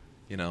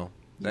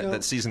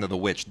 That Season of the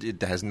Witch,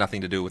 it has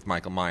nothing to do with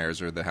Michael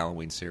Myers or the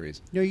Halloween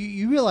series.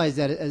 You realize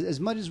that as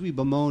much as we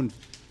bemoan,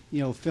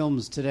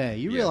 films today,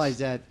 you realize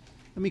that.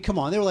 I mean, come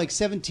on. There were like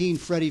 17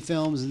 Freddy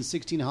films and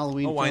 16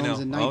 Halloween films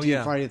and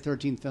 19 Friday the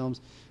 13th films.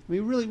 I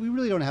mean, we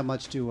really don't have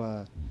much to...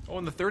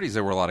 in the 30s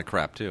there were a lot of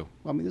crap, too.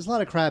 I mean, there's a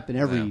lot of crap in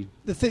every...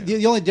 Yeah.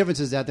 The only difference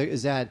is that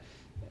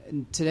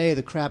today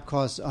the crap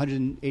costs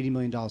 $180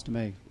 million to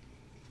make.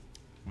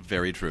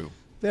 Very true.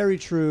 Very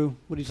true.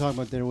 What are you talking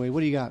about there, Wade?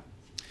 What do you got?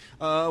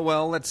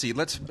 Well, let's see.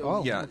 Let's do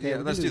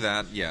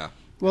that. Yeah.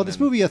 Well,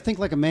 this movie, Think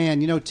Like a Man,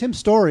 Tim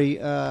Story.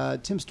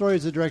 Tim Story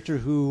is a director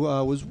who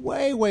was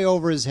way, way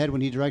over his head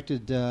when he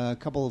directed a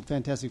couple of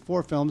Fantastic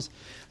Four films.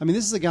 I mean,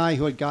 this is a guy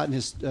who had gotten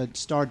his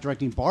start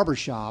directing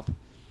Barbershop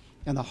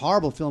and the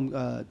horrible film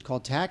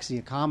called Taxi,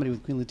 a comedy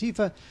with Queen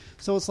Latifah.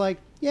 So it's like,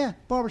 yeah,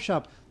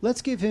 Barbershop.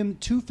 Let's give him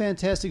 2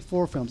 Fantastic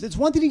Four films. It's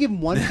one thing to give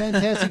him one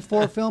Fantastic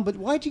Four film, but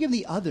why'd you give him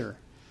the other?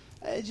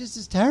 It just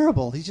is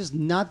terrible. He's just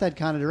not that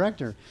kind of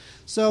director.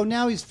 So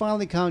now he's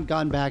finally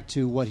gotten back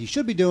to what he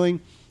should be doing,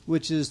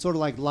 which is sort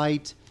of like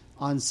light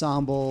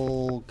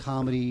ensemble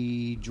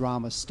comedy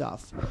drama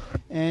stuff.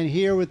 And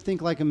here with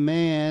Think Like a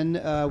Man,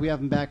 we have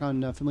him back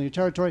on familiar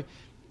territory.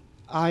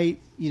 I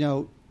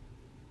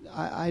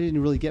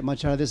didn't really get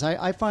much out of this.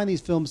 I find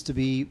these films to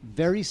be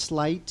very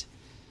slight,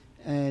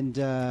 and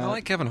I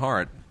like Kevin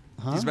Hart.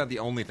 Huh? He's about the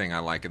only thing I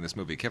like in this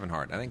movie, Kevin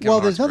Hart. I think.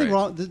 There's nothing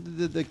wrong.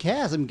 The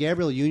cast. I mean,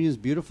 Gabrielle Union's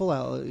beautiful.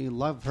 I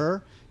love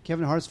her.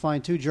 Kevin Hart's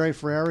fine too. Jerry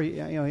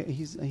Ferrera,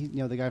 he's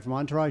the guy from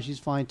Entourage. He's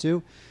fine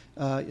too.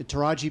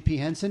 Taraji P.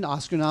 Henson,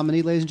 Oscar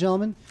nominee, ladies and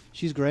gentlemen.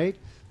 She's great.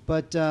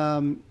 But,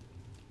 I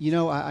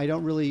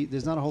don't really...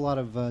 There's not a whole lot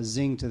of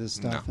zing to this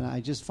stuff. No. And I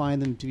just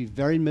find them to be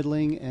very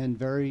middling and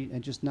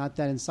just not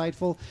that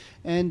insightful.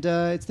 And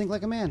it's Think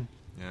Like a Man.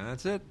 Yeah,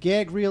 that's it.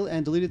 Gag reel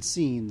and deleted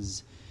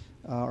scenes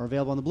are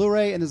available on the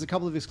Blu-ray, and there's a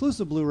couple of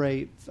exclusive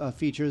Blu-ray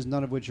features,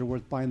 none of which are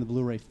worth buying the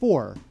Blu-ray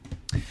for.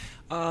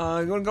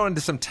 We're going to go into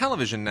some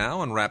television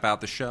now and wrap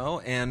out the show.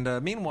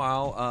 And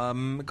meanwhile,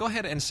 go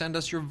ahead and send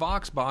us your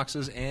Vox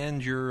boxes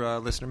and your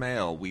listener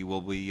mail. We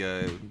will be,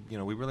 we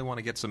really want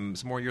to get some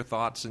more of your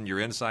thoughts and your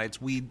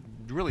insights. We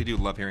really do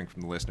love hearing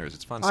from the listeners.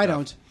 It's fun stuff. I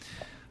don't.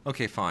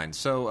 Okay, fine.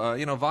 So,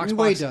 VoxBox...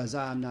 Wade does.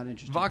 I'm not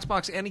interested.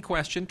 VoxBox, any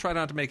question. Try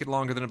not to make it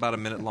longer than about a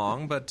minute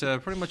long, but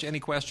pretty much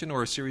any question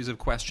or a series of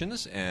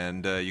questions,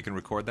 and you can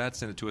record that,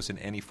 send it to us in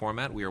any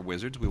format. We are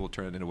wizards. We will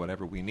turn it into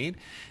whatever we need.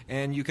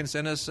 And you can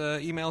send us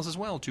emails as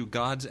well to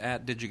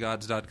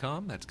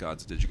gods@digigods.com. That's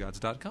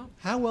gods@digigods.com.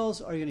 How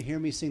else are you going to hear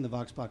me sing the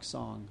VoxBox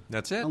song?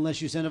 That's it.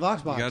 Unless you send a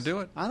VoxBox. You got to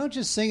do it. I don't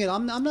just sing it.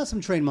 I'm not some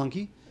trained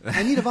monkey.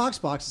 I need a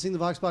VoxBox to sing the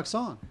VoxBox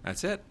song.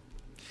 That's it.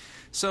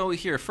 So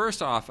here,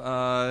 first off,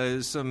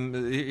 here's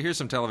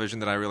some television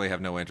that I really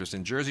have no interest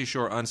in. Jersey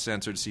Shore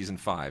Uncensored Season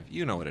 5.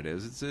 You know what it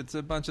is. It's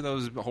a bunch of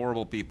those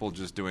horrible people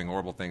just doing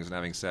horrible things and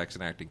having sex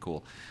and acting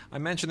cool. I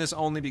mention this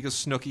only because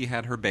Snooki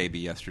had her baby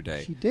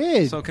yesterday. She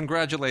did. So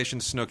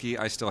congratulations, Snooki.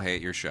 I still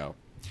hate your show.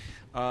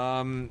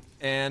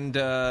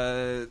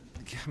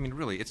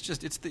 Really,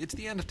 it's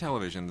the end of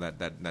television,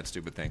 that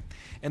stupid thing.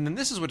 And then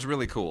this is what's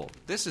really cool.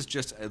 This is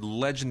just a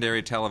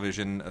legendary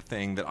television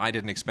thing that I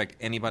didn't expect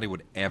anybody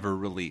would ever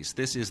release.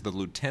 This is The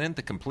Lieutenant,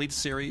 the complete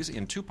series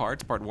in 2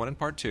 parts, Part 1 and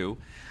Part 2.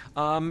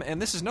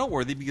 And this is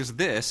noteworthy because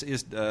this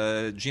is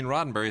Gene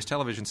Roddenberry's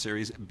television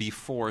series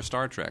before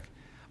Star Trek.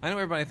 I know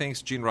everybody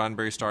thinks Gene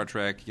Roddenberry, Star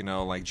Trek,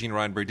 like Gene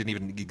Roddenberry didn't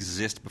even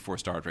exist before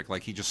Star Trek.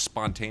 Like he just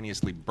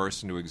spontaneously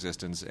burst into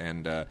existence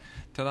and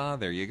ta-da,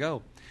 there you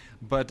go.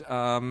 But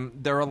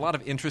there are a lot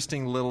of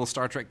interesting little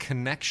Star Trek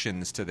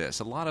connections to this.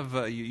 A lot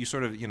of, you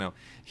sort of,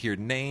 hear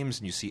names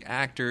and you see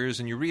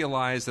actors and you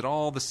realize that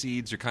all the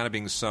seeds are kind of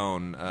being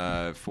sown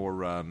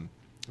for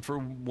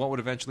what would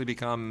eventually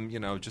become,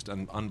 just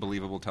an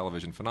unbelievable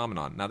television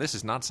phenomenon. Now, this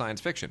is not science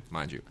fiction,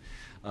 mind you.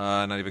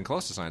 Not even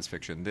close to science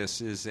fiction.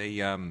 This is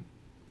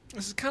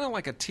this is kind of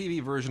like a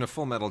TV version of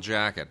Full Metal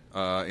Jacket,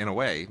 in a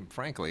way,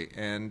 frankly,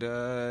 and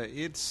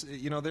it's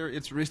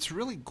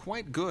really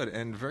quite good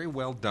and very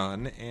well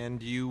done.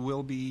 And you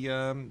will be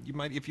you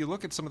might, if you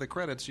look at some of the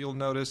credits, you'll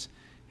notice,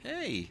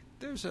 hey,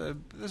 there's a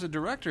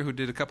director who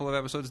did a couple of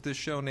episodes of this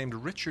show named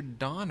Richard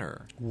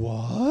Donner.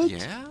 What?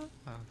 Yeah,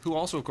 who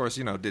also, of course,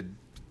 did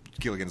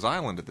Gilligan's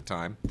Island at the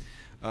time.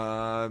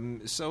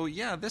 So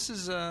yeah, this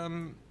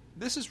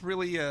is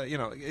really,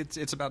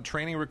 it's about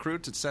training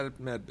recruits. It's set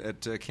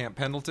at Camp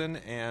Pendleton,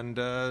 and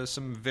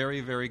some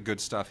very, very good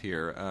stuff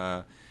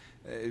here.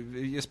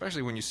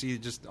 Especially when you see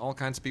just all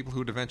kinds of people who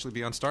would eventually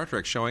be on Star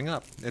Trek showing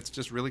up. It's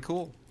just really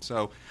cool.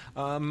 So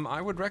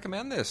I would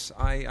recommend this.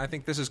 I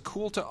think this is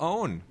cool to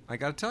own. I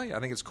got to tell you, I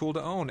think it's cool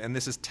to own. And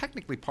this is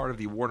technically part of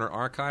the Warner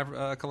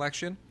Archive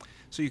collection.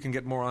 So you can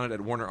get more on it at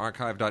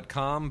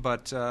WarnerArchive.com,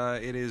 but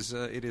it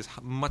is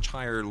much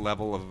higher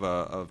level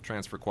of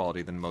transfer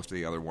quality than most of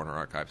the other Warner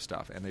Archive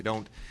stuff, and they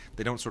don't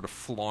sort of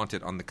flaunt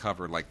it on the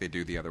cover like they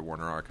do the other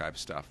Warner Archive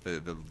stuff.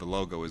 The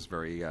logo is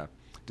very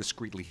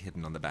discreetly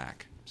hidden on the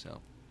back.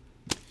 So,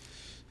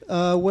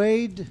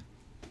 Wade,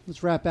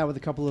 let's wrap out with a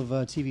couple of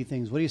TV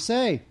things. What do you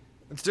say?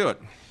 Let's do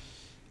it.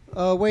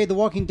 Wade, The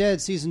Walking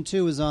Dead Season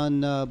 2 is on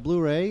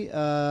Blu-ray.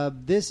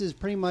 This is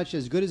pretty much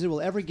as good as it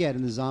will ever get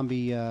in the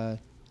zombie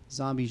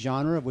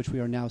genre, of which we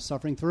are now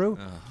suffering through,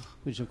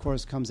 which of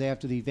course comes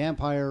after the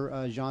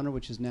vampire genre,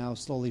 which is now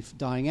slowly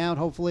dying out,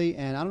 hopefully.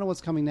 And I don't know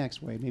what's coming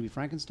next, Wade. Maybe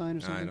Frankenstein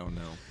or something? I don't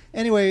know.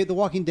 Anyway, The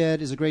Walking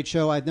Dead is a great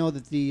show. I know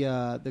that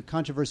the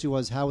controversy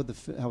was how would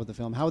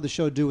the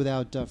show do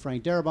without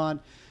Frank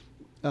Darabont,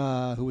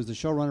 who was the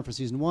showrunner for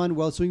Season 1?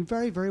 Well, it's doing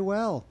very, very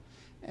well.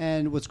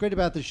 And what's great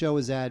about the show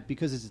is that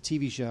because it's a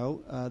TV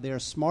show, they are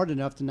smart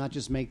enough to not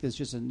just make this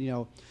just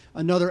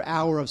another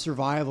hour of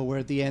survival where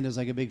at the end there's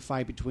like a big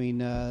fight between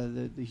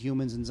the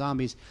humans and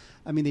zombies.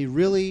 I mean, they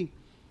really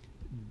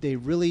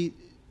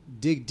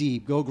dig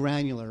deep, go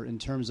granular in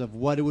terms of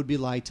what it would be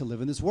like to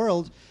live in this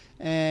world.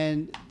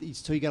 And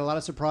so you get a lot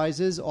of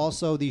surprises.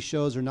 Also, these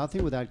shows are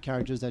nothing without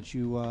characters that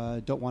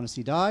you don't want to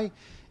see die.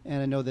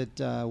 And I know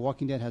that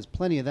Walking Dead has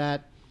plenty of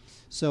that.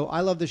 So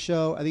I love the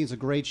show. I think it's a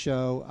great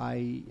show.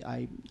 I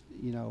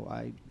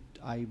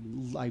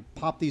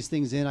pop these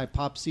things in. I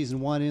pop Season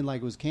 1 in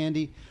like it was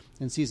candy,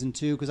 and Season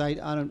 2 because I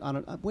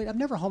don't wait. I'm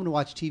never home to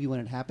watch TV when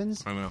it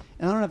happens. I know,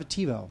 and I don't have a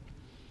TiVo,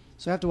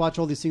 so I have to watch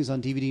all these things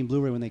on DVD and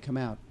Blu-ray when they come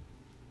out,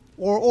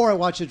 or I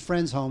watch at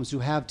friends' homes who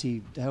have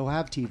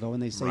TiVo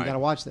and they say you got to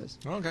watch this.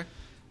 Okay.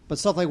 But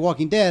stuff like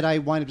Walking Dead, I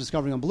wind up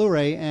discovering on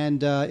Blu-ray,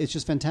 and it's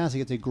just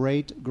fantastic. It's a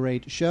great,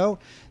 great show.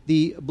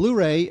 The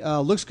Blu-ray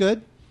looks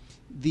good.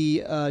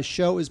 The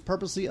show is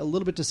purposely a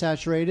little bit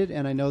desaturated,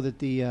 and I know that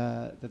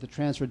the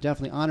transfer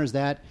definitely honors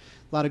that.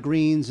 A lot of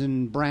greens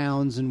and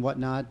browns and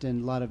whatnot,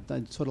 and a lot of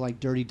sort of like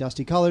dirty,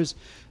 dusty colors.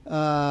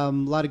 A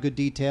lot of good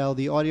detail.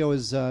 The audio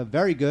is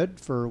very good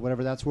for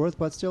whatever that's worth,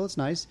 but still, it's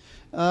nice.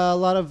 A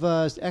lot of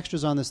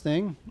extras on this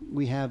thing.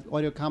 We have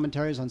audio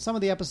commentaries on some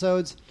of the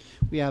episodes.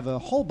 We have a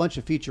whole bunch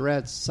of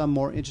featurettes, some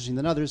more interesting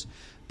than others.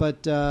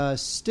 But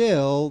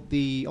still,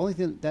 the only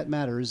thing that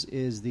matters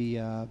is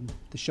the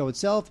show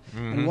itself.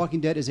 Mm-hmm. And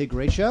Walking Dead is a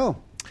great show.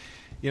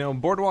 You know,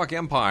 Boardwalk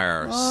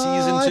Empire,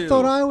 Season 2. I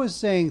thought I was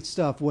saying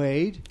stuff,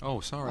 Wade.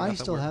 Oh, sorry. I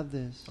still have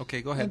this.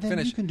 Okay, go ahead. And then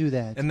finish. You can do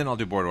that. And then I'll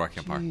do Boardwalk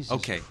Empire. Jesus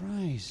okay.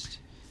 Christ.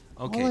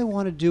 Okay. All I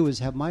want to do is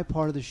have my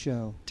part of the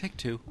show. Take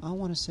 2. I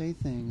want to say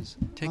things.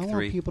 Take 3. I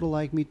want people to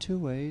like me too,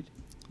 Wade.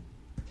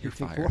 You're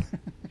fired.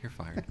 You're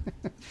fired.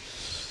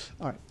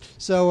 All right.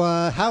 So,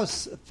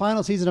 House,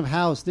 final season of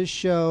House. This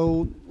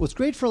show was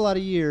great for a lot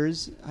of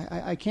years.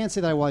 I can't say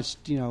that I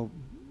watched,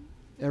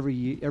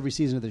 every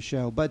season of the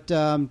show, but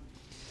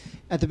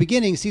at the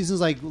beginning, seasons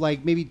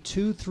like maybe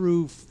 2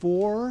 through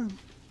 4,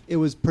 it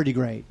was pretty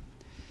great.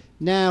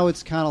 Now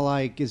it's kind of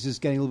like it's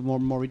just getting a little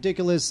more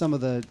ridiculous. Some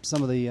of the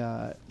comedies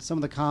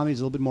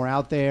are a little bit more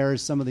out there.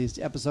 Some of these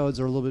episodes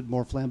are a little bit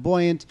more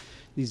flamboyant.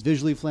 These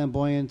visually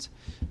flamboyant.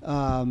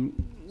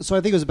 So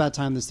I think it was about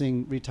time this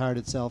thing retired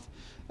itself.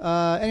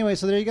 Anyway,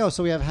 so there you go.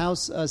 So we have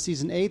House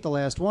season 8, the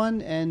last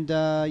one, and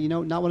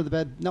not one of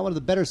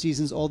the better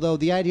seasons. Although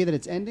the idea that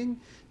it's ending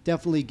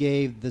definitely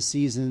gave the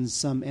seasons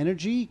some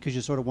energy because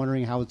you're sort of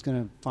wondering how it's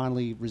going to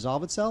finally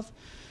resolve itself.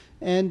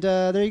 And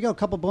there you go. A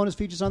couple bonus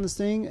features on this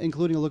thing,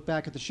 including a look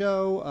back at the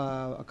show,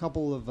 a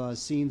couple of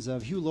scenes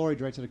of Hugh Laurie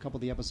directed a couple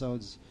of the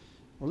episodes,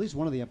 or at least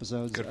one of the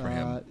episodes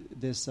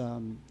this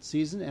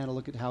season, and a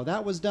look at how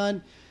that was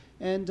done.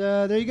 And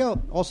there you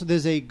go. Also,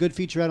 there's a good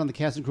featurette on the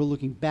cast and crew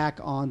looking back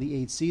on the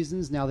 8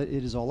 seasons now that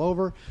it is all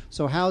over.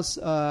 So House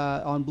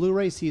on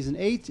Blu-ray, Season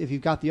 8. If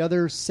you've got the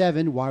other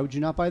 7, why would you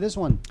not buy this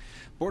one?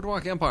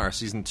 Boardwalk Empire,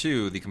 Season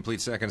 2, the complete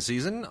second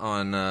season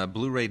on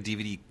Blu-ray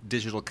DVD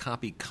digital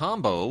copy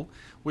combo,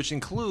 which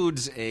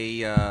includes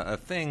a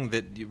thing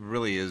that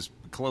really is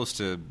close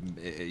to,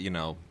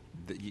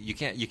 you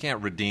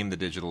can't redeem the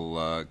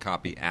digital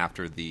copy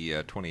after the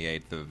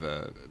 28th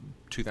of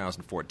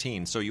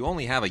 2014, so you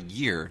only have a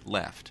year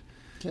left.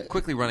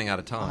 Quickly running out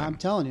of time. I'm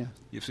telling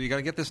you. So you got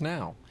to get this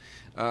now.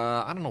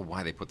 I don't know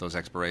why they put those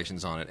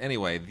expirations on it.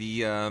 Anyway,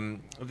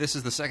 this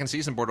is the second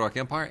season of Boardwalk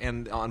Empire,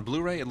 and on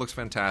Blu-ray it looks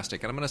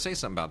fantastic. And I'm going to say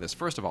something about this.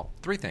 First of all,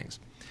 3 things.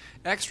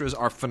 Extras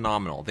are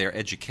phenomenal. They're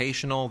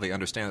educational. They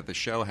understand that the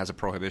show has a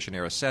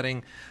Prohibition-era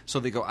setting, so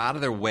they go out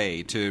of their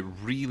way to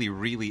really,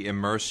 really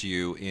immerse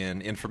you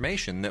in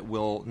information that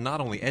will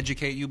not only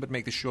educate you, but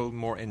make the show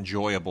more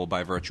enjoyable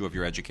by virtue of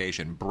your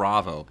education.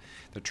 Bravo.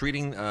 They're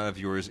treating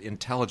viewers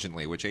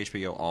intelligently, which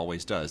HBO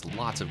always does.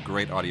 Lots of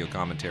great audio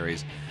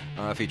commentaries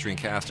featuring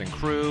cast and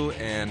crew,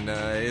 and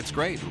it's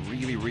great.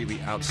 Really,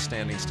 really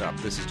outstanding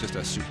stuff. This is just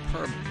a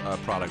superb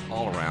product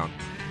all around.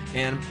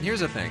 And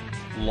here's the thing.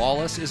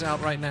 Lawless is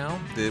out right now,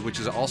 which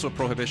is also a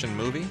Prohibition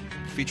movie,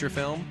 feature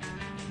film.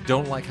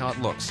 Don't like how it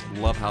looks.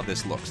 Love how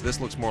this looks. This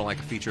looks more like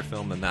a feature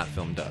film than that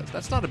film does.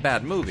 That's not a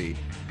bad movie,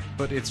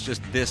 but it's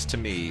just this, to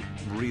me,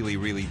 really,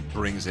 really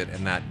brings it,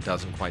 and that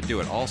doesn't quite do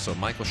it. Also,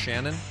 Michael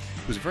Shannon,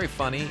 who's very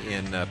funny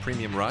in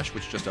Premium Rush,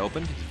 which just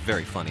opened. He's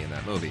very funny in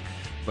that movie,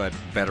 but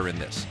better in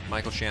this.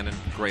 Michael Shannon,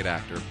 great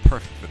actor,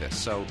 perfect for this.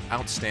 So,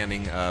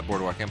 outstanding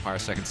Boardwalk Empire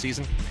second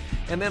season.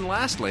 And then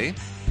lastly,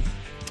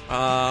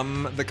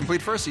 the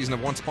complete first season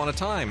of Once Upon a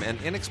Time, an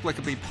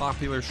inexplicably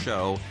popular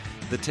show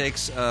that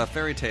takes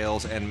fairy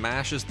tales and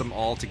mashes them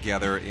all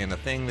together in a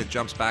thing that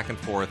jumps back and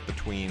forth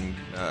between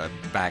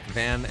back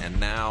then and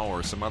now,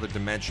 or some other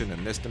dimension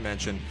and this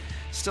dimension.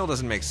 Still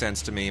doesn't make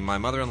sense to me. My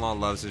mother-in-law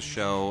loves this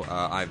show.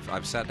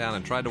 I've sat down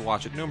and tried to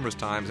watch it numerous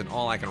times, and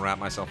all I can wrap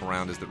myself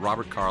around is that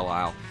Robert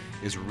Carlyle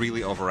is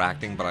really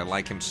overacting, but I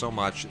like him so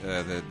much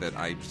that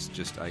I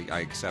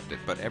accept it.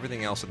 But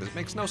everything else in this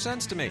makes no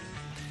sense to me.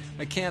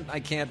 I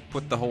can't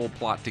put the whole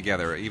plot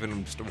together.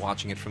 Even just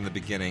watching it from the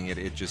beginning,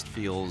 it just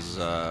feels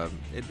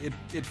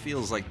it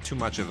feels like too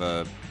much of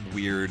a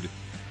weird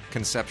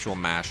conceptual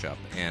mashup,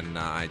 and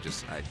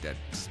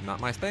that's not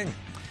my thing.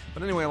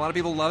 But anyway, a lot of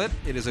people love it.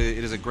 It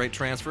is a great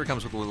transfer. It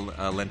comes with a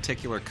little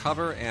lenticular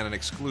cover and an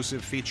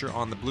exclusive feature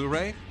on the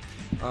Blu-ray,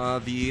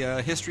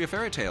 the History of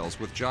Fairy Tales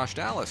with Josh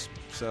Dallas.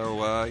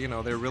 So,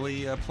 they're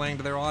really playing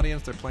to their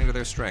audience. They're playing to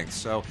their strengths.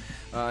 So,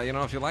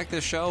 if you like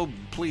this show,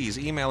 please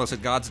email us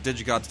at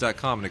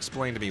gods@digigods.com and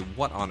explain to me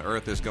what on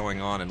earth is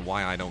going on and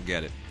why I don't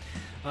get it.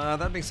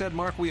 That being said,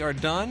 Mark, we are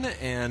done.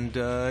 And,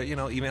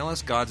 email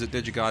us,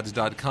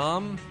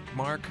 gods@digigods.com.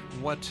 Mark,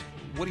 what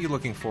are you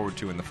looking forward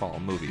to in the fall?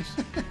 Movies.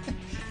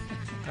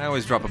 I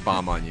always drop a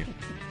bomb on you.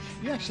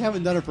 You actually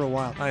haven't done it for a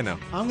while. I know.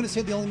 I'm going to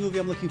say the only movie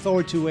I'm looking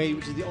forward to, Wade,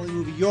 which is the only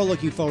movie you're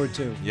looking forward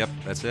to. Yep,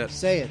 that's it.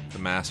 Say it. The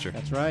Master.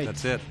 That's right.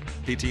 That's it.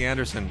 P.T.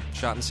 Anderson,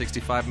 shot in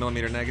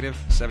 65mm negative,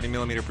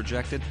 70mm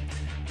projected.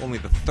 Only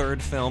the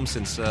third film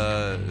since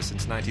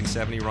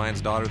 1970,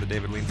 Ryan's Daughter, the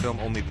David Lean film.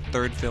 Only the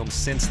third film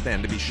since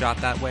then to be shot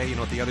that way. You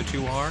know what the other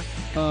two are?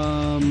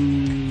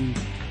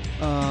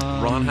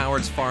 Ron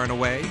Howard's Far and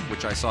Away,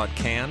 which I saw at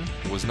Cannes,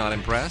 was not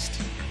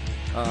impressed.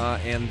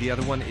 And the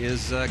other one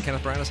is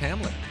Kenneth Branagh's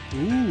Hamlet.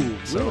 Ooh,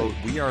 So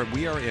really?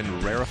 we are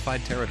in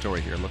rarefied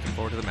territory here. Looking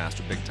forward to the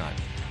master big time.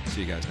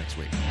 See you guys next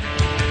week.